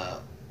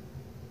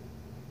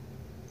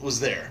 was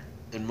there.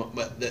 And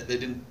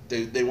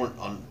they weren't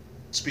on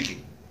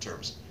speaking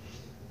terms.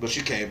 But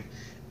she came,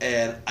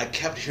 and I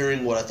kept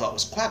hearing what I thought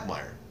was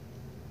quagmire.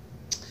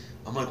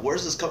 I'm like,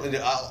 where's this coming?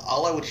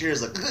 All I would hear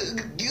is like,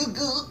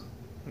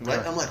 right?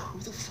 I'm like, who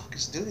the fuck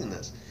is doing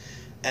this?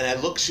 And I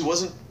looked, she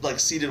wasn't like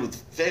seated with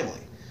family.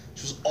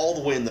 She was all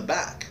the way in the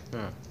back.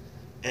 Yeah.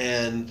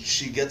 And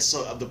she gets,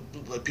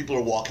 people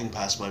are walking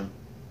past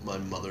my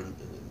mother and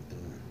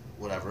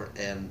whatever,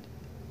 and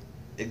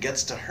it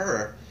gets to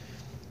her,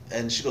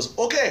 and she goes,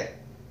 okay,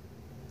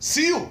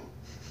 see you.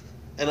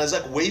 And I was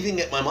like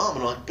waving at my mom,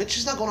 and I'm like, bitch,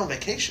 she's not going on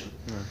vacation.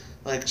 Yeah.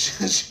 Like,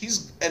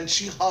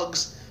 she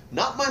hugs,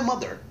 not my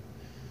mother,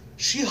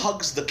 she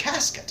hugs the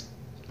casket.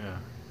 Yeah.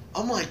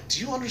 I'm like,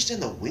 do you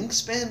understand the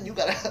wingspan? You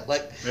gotta,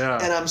 like, Yeah.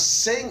 and I'm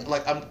saying,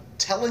 like, I'm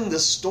telling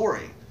this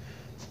story,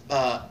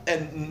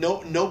 and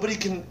nobody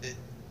can,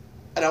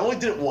 and I only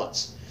did it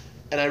once,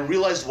 and I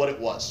realized what it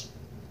was,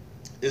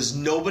 is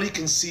nobody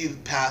can see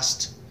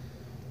past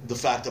the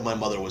fact that my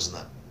mother was in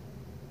that.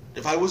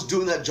 If I was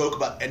doing that joke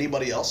about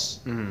anybody else,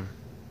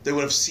 they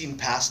would have seen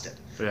past it.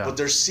 Yeah. But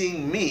they're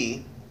seeing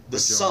me, the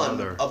With your son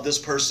mother. of this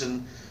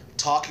person,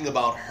 talking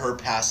about her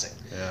passing.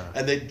 Yeah.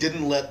 And they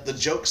didn't let the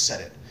joke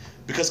set it.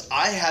 Because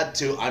I had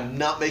to, I'm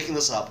not making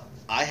this up,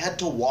 I had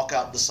to walk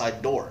out the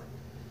side door.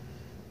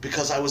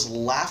 Because I was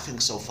laughing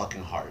so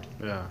fucking hard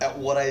at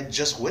what I had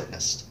just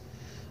witnessed.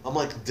 I'm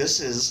like, this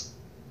is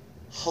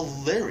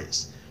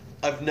hilarious.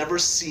 I've never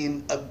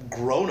seen a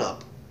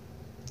grown-up,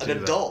 an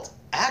adult,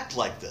 act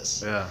like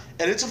this. Yeah.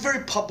 And it's a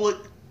very public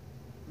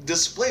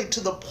display to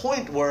the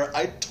point where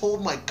I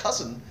told my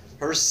cousin,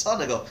 her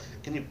son, I go,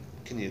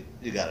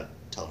 you gotta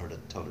tell her to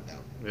tone it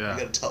down. Yeah. You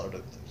gotta tell her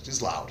to,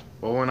 she's loud.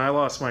 Well, when I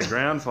lost my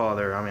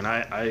grandfather, I mean,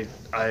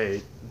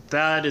 I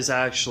that is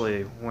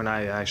actually when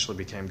I actually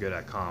became good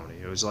at comedy.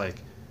 It was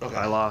like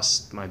I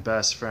lost my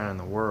best friend in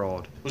the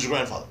world. Who's your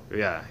grandfather?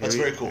 Yeah. That's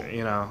very cool.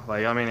 You know,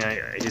 like, I mean,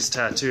 he's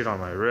tattooed on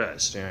my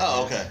wrist. You know?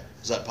 Oh, okay.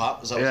 Is that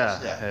Pop? Is that what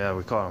it is? Yeah,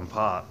 we call him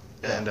Pop.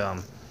 Yeah.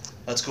 And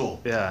that's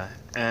cool. yeah,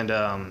 and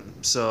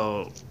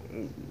so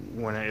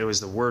when it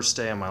was the worst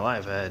day of my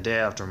life, I had a day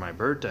after my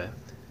birthday.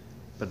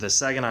 But the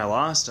second I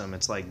lost him,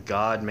 it's like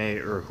God made,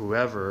 or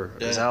whoever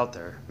is out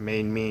there,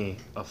 made me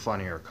a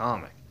funnier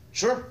comic.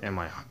 Sure. In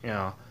my, you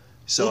know,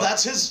 so well,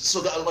 that's his.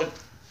 So that, like,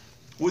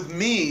 with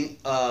me,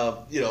 I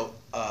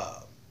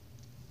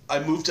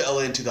moved to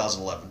LA in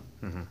 2011.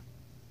 Mm-hmm.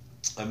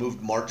 I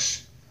moved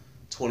March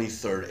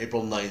 23rd,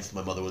 April 9th.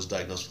 My mother was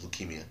diagnosed with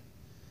leukemia,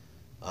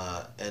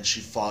 and she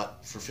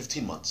fought for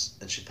 15 months,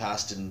 and she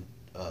passed in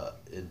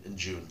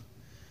June.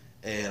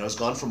 And I was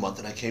gone for a month,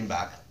 and I came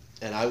back,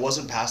 and I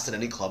wasn't passed at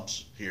any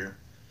clubs here.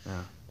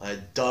 Yeah.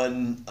 I'd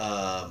done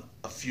a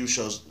few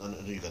shows. I know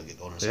you got to get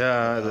going.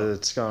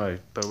 It's gonna.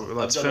 But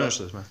let's finish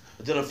this, man.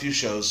 I did a few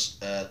shows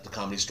at the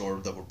Comedy Store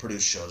that were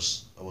produced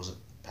shows. I wasn't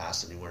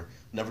passed anywhere.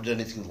 Never did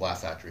anything with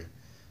Laugh Factory.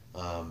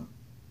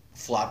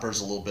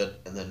 Flappers a little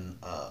bit, and then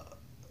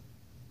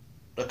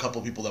a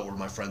couple people that were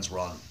my friends were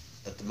on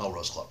at the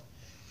Melrose Club.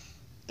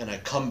 And I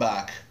come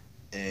back,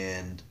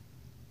 and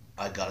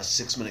I got a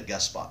 6-minute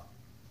guest spot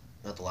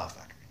at the Laugh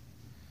Factory.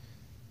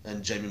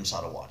 And Jamie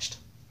Masada watched.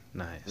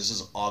 Nice. This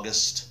is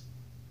August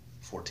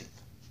 14th.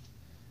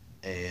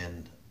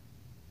 And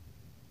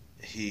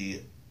he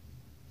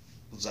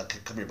was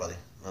like, come here, buddy.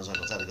 And I was like,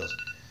 what's that?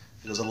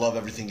 He goes, I love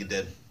everything you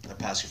did. I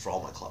pass you for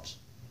all my clubs.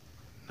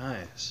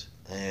 Nice.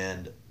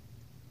 And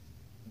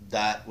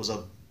that was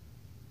a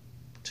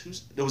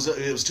Tuesday. It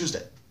was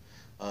Tuesday.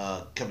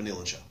 Kevin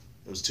Nealon show.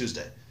 It was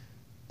Tuesday.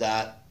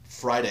 That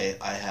Friday,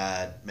 I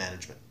had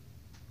management.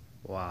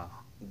 Wow.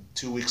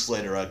 2 weeks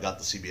later, I got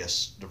the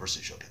CBS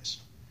Diversity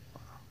Showcase.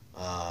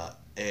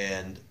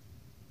 And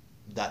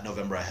that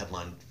November, I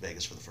headlined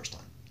Vegas for the first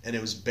time. And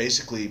it was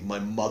basically my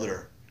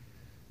mother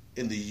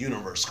in the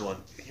universe going,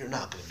 you're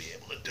not going to be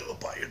able to do it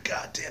by your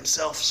goddamn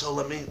self, so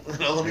let me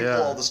pull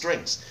all the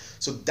strings.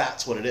 So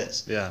that's what it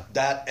is. Yeah.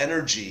 That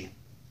energy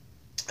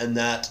and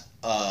that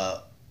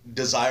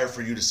desire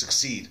for you to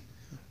succeed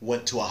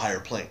went to a higher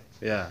plane.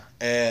 Yeah.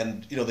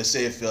 And, they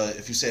say if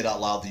you say it out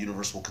loud, the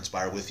universe will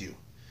conspire with you.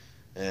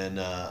 And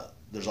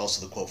there's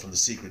also the quote from The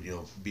Secret,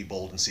 be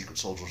bold and secret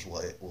soldiers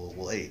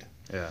will aid.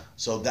 Yeah.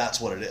 So that's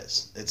what it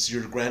is. It's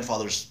your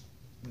grandfather's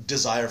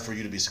desire for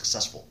you to be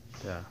successful.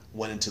 Yeah.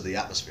 Went into the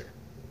atmosphere.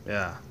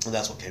 Yeah. And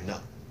that's what came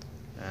down.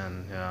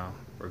 And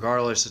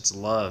regardless, it's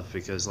love,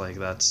 because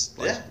that's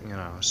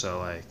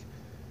so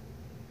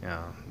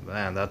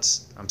Man,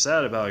 I'm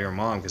sad about your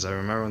mom because I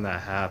remember when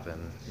that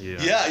happened.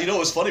 Yeah, it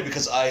was funny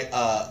because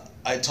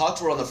I talked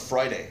to her on the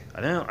Friday.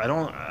 I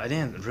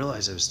didn't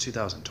realize it was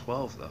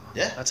 2012 though.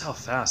 Yeah. That's how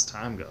fast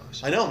time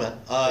goes. I know, man.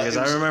 Because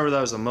I remember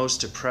that was the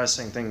most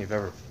depressing thing you've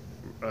ever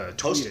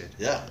tweeted.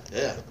 Yeah.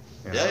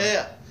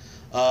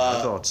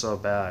 I felt so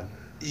bad.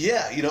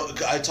 Yeah,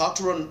 I talked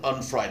to her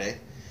on Friday,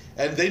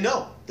 and they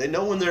know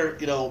when they're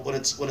when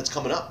it's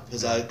coming up.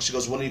 Because she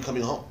goes, when are you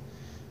coming home?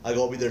 I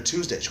go, I'll be there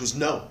Tuesday. She goes,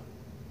 no,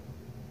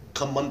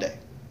 come Monday.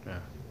 Yeah.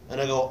 And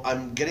I go,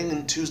 I'm getting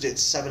in Tuesday at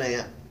 7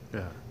 a.m.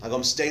 Yeah. I go,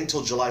 I'm staying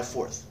till July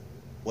 4th.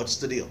 What's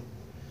the deal?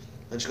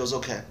 And she goes,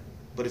 okay,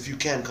 but if you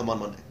can, come on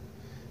Monday.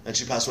 And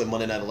she passed away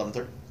Monday night,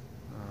 11:30.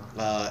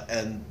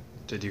 And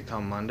did you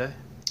come Monday?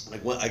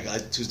 I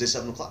Tuesday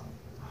 7 o'clock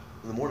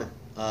in the morning.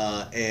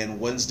 And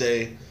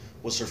Wednesday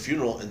was her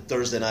funeral, and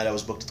Thursday night I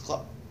was booked at the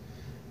club.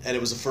 And it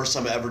was the first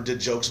time I ever did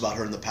jokes about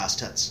her in the past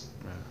tense.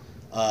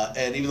 Yeah.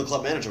 And even the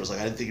club manager was like,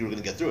 I didn't think you were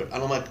going to get through it.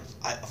 And I'm like,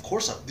 of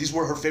course, these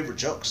were her favorite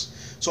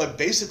jokes. So I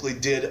basically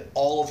did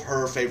all of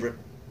her favorite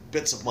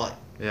bits of mine.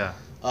 Yeah.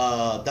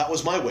 That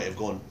was my way of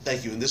going,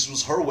 thank you. And this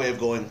was her way of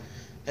going,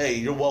 hey,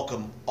 you're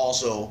welcome.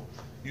 Also,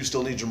 you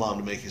still need your mom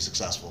to make you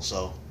successful.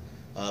 So,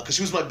 because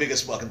she was my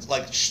biggest fucking,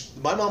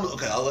 my mom,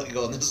 okay, I'll let you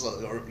go on this,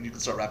 or you can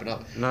start wrapping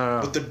up. No.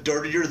 But the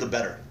dirtier, the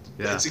better.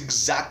 Yeah. It's the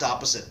exact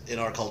opposite in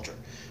our culture.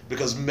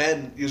 Because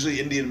men,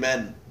 usually Indian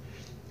men,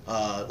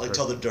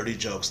 tell the dirty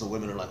jokes, and the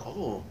women are like,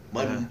 oh,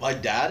 my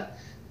dad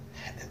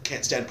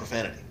can't stand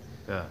profanity.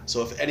 Yeah.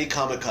 So if any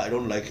comic, I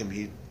don't like him,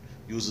 he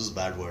uses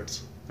bad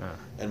words. Yeah.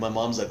 And my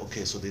mom's like,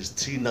 okay, so there's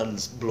 3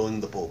 nuns blowing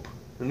the Pope.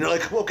 And you're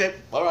like, okay,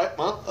 all right,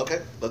 Mom,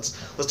 okay, let's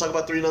talk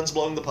about 3 nuns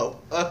blowing the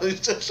Pope.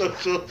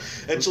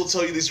 And she'll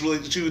tell you she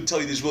would tell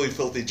you these really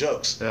filthy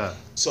jokes. Yeah.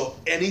 So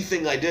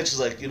anything I did, she's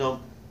like,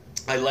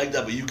 I like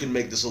that, but you can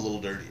make this a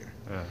little dirtier.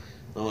 Yeah.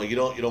 And I'm like, you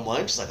don't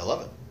mind? She's like, I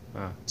love it.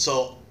 Yeah.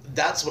 So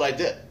that's what I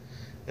did.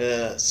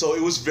 So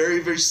it was very,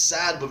 very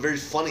sad, but very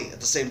funny at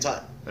the same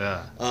time.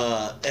 Yeah.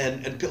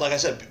 And like I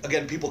said,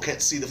 again, people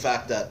can't see the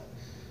fact that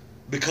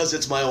because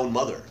it's my own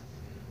mother,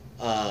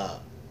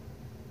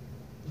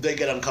 they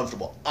get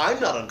uncomfortable. I'm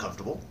not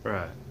uncomfortable.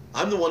 Right.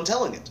 I'm the one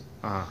telling it.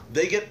 Uh-huh.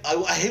 They get.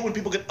 I hate when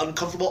people get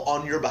uncomfortable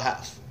on your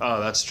behalf. Oh,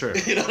 that's true.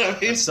 You know what I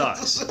mean? It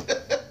sucks.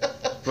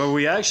 But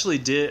we actually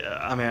did.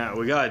 I mean,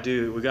 we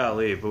gotta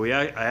leave. But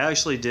I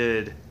actually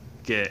did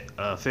get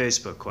a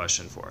Facebook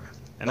question for it,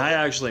 and okay. I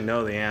actually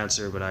know the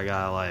answer, but I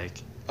gotta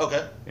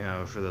okay,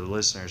 for the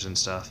listeners and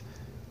stuff.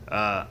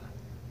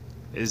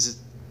 There's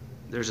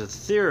a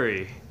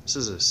theory. This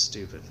is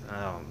stupid.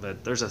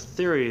 But there's a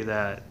theory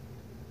that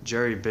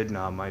Jerry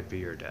Bidnow might be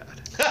your dad.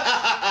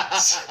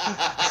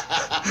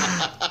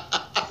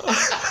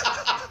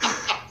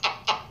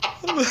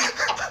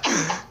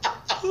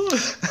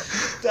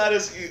 That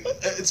is,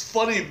 it's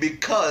funny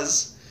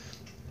because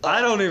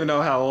I don't even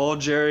know how old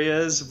Jerry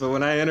is, but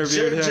when I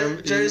interviewed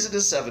him, Jerry's in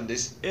his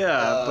 70s.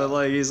 Yeah,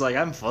 but he's like,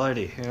 I'm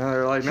 40.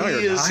 They're like, no,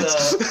 you're not.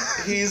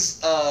 He's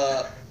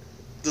the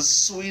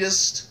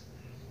sweetest,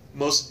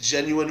 most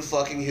genuine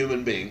fucking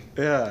human being.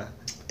 Yeah.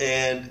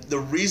 And the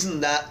reason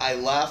that I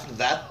laughed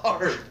that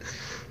hard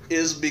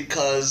is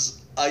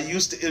because I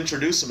used to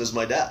introduce him as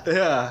my dad.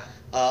 Yeah.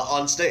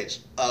 On stage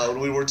when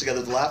we worked together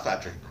at the Laugh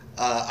Factory.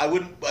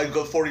 I'd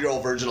go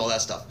 40-year-old virgin, all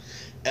that stuff.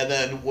 And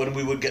then when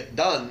we would get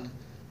done,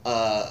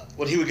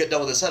 when he would get done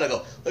with his set, I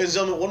go, ladies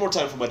and gentlemen, one more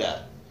time for my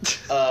dad.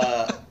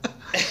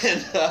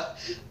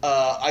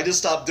 I just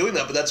stopped doing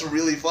that, but that's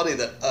really funny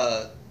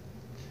that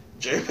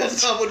Jerry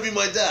Bidnow would be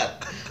my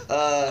dad.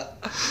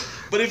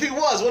 But if he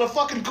was, what a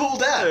fucking cool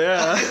dad.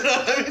 Yeah. You know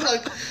what I mean?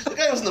 Like, the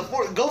guy was in the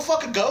 40s. Go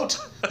fuck a goat.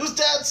 Whose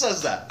dad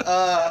says that?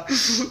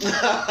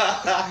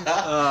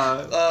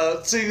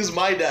 Seeing as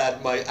my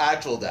dad, my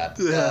actual dad,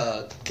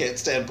 can't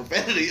stand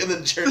profanity, and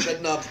then Jerry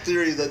Bidnow's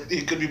theory that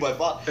he could be my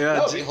father. Yeah,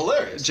 that would be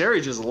hilarious. Jerry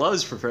just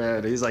loves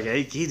profanity. He's like,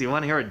 hey, Keith, you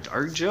want to hear a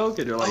dark joke?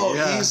 And you're like,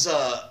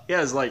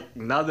 he's like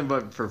nothing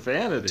but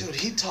profanity.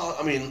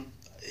 Dude,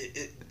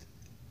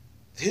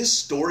 his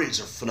stories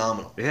are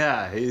phenomenal.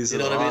 Yeah, he's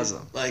awesome. What I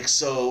mean? Like,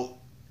 so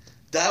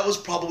that was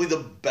probably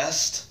the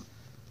best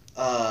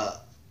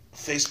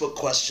Facebook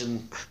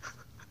question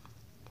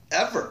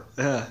ever.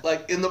 Yeah.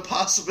 Like, in the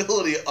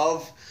possibility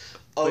of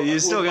but you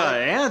still gotta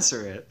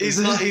answer it. He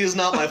is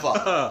not my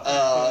father.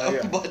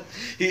 But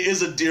he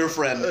is a dear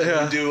friend.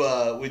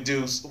 Yeah. We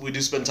do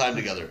spend time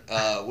together,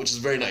 which is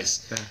very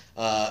nice. Yeah.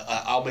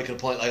 I'll make it a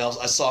point. Like,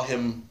 I saw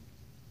him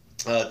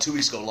 2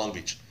 weeks ago in Long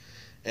Beach,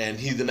 and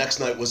he the next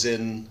night was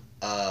in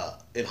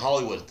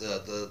Hollywood,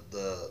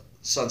 the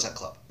Sunset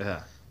Club.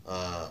 Yeah.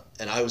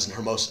 And I was in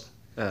Hermosa.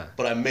 Yeah.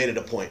 But I made it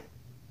a point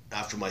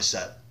after my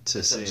set,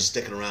 instead of just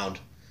sticking around,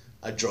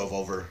 I drove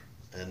over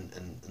and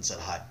said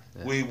hi.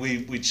 Yeah.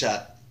 We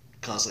chat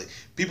constantly.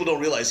 People don't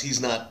realize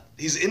he's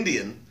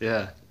Indian.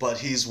 Yeah. But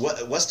he's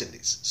West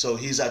Indies. So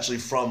he's actually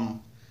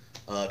from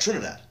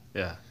Trinidad.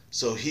 Yeah.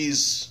 So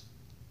he's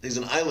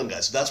an island guy.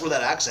 So that's where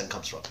that accent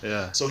comes from.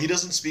 Yeah. So he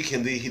doesn't speak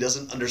Hindi. He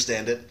doesn't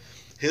understand it.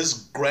 his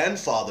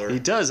grandfather. He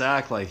does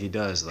act like he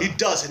does, though. He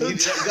does, and he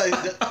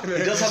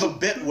does have a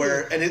bit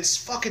where, and it's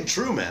fucking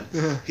true, man.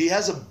 He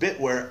has a bit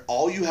where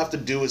all you have to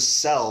do is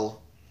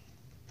sell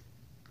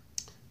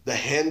the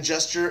hand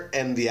gesture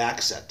and the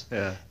accent,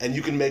 and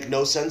you can make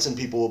no sense, and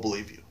people will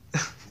believe you.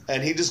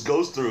 And he just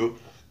goes through,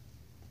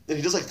 and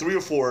he does like 3 or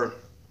 4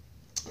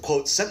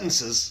 quote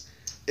sentences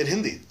in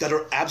Hindi that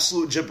are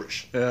absolute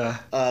gibberish. Yeah,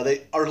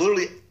 they are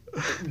literally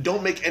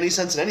don't make any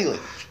sense in any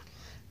language.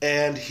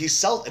 And he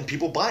sells, and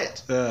people buy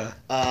it. Yeah.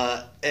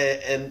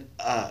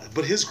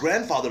 But his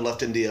grandfather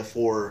left India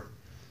for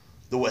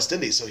the West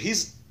Indies, so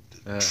he's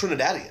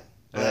Trinidadian.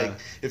 Like,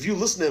 if you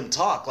listen to him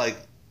talk, like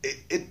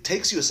it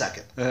takes you a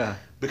second. Yeah.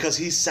 Because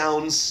he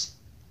sounds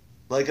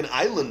like an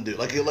island dude,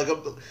 like you're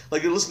listening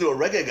to a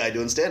reggae guy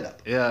doing stand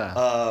up.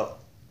 Yeah.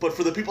 But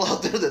for the people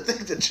out there that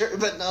think that Jerry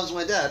Benton's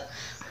my dad,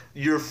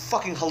 you're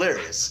fucking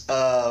hilarious.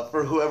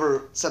 For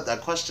whoever sent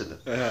that question.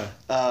 Yeah.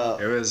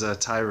 It was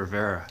Ty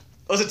Rivera.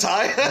 Was it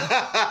Ty?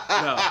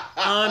 No,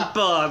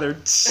 unbothered.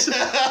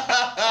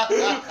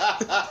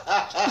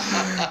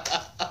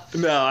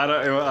 No, I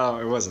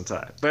don't. It wasn't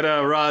Ty. But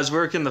Raj,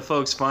 where can the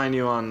folks find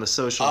you on the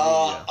social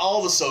media?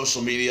 All the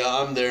social media.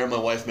 I'm there. My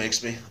wife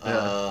makes me.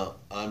 Yeah.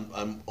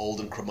 I'm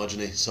old and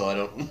curmudgeon-y, so I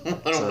don't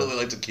really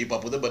like to keep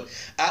up with it. But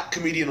at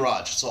Comedian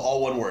Raj, so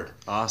all one word.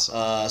 Awesome.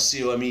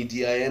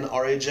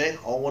 COMEDINRAJ,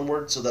 all one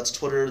word. So that's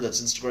Twitter.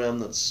 That's Instagram.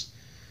 That's.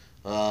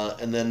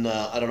 And then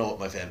I don't know what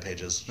my fan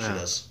page is. She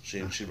does.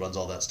 She runs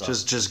all that stuff.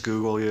 Just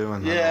Google you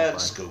and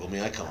just Google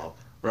me. I come up.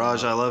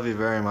 Raj, I love you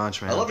very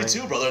much, man. I love you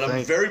too, brother, and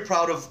I'm very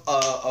proud of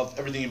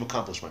everything you've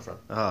accomplished, my friend.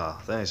 Oh,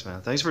 thanks, man.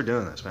 Thanks for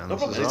doing this, man. No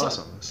problem. This is Anytime.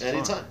 awesome. This is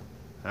Anytime.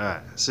 All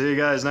right. See you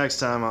guys next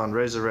time on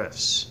Razor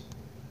Riffs.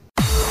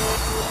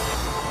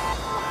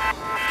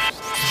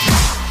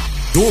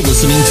 You're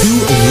listening to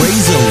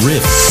Razor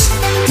Riffs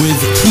with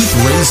Keith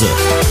Reza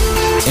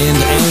and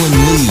Alan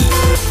Lee,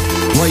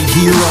 right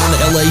here on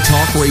LA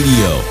Talk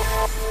Radio.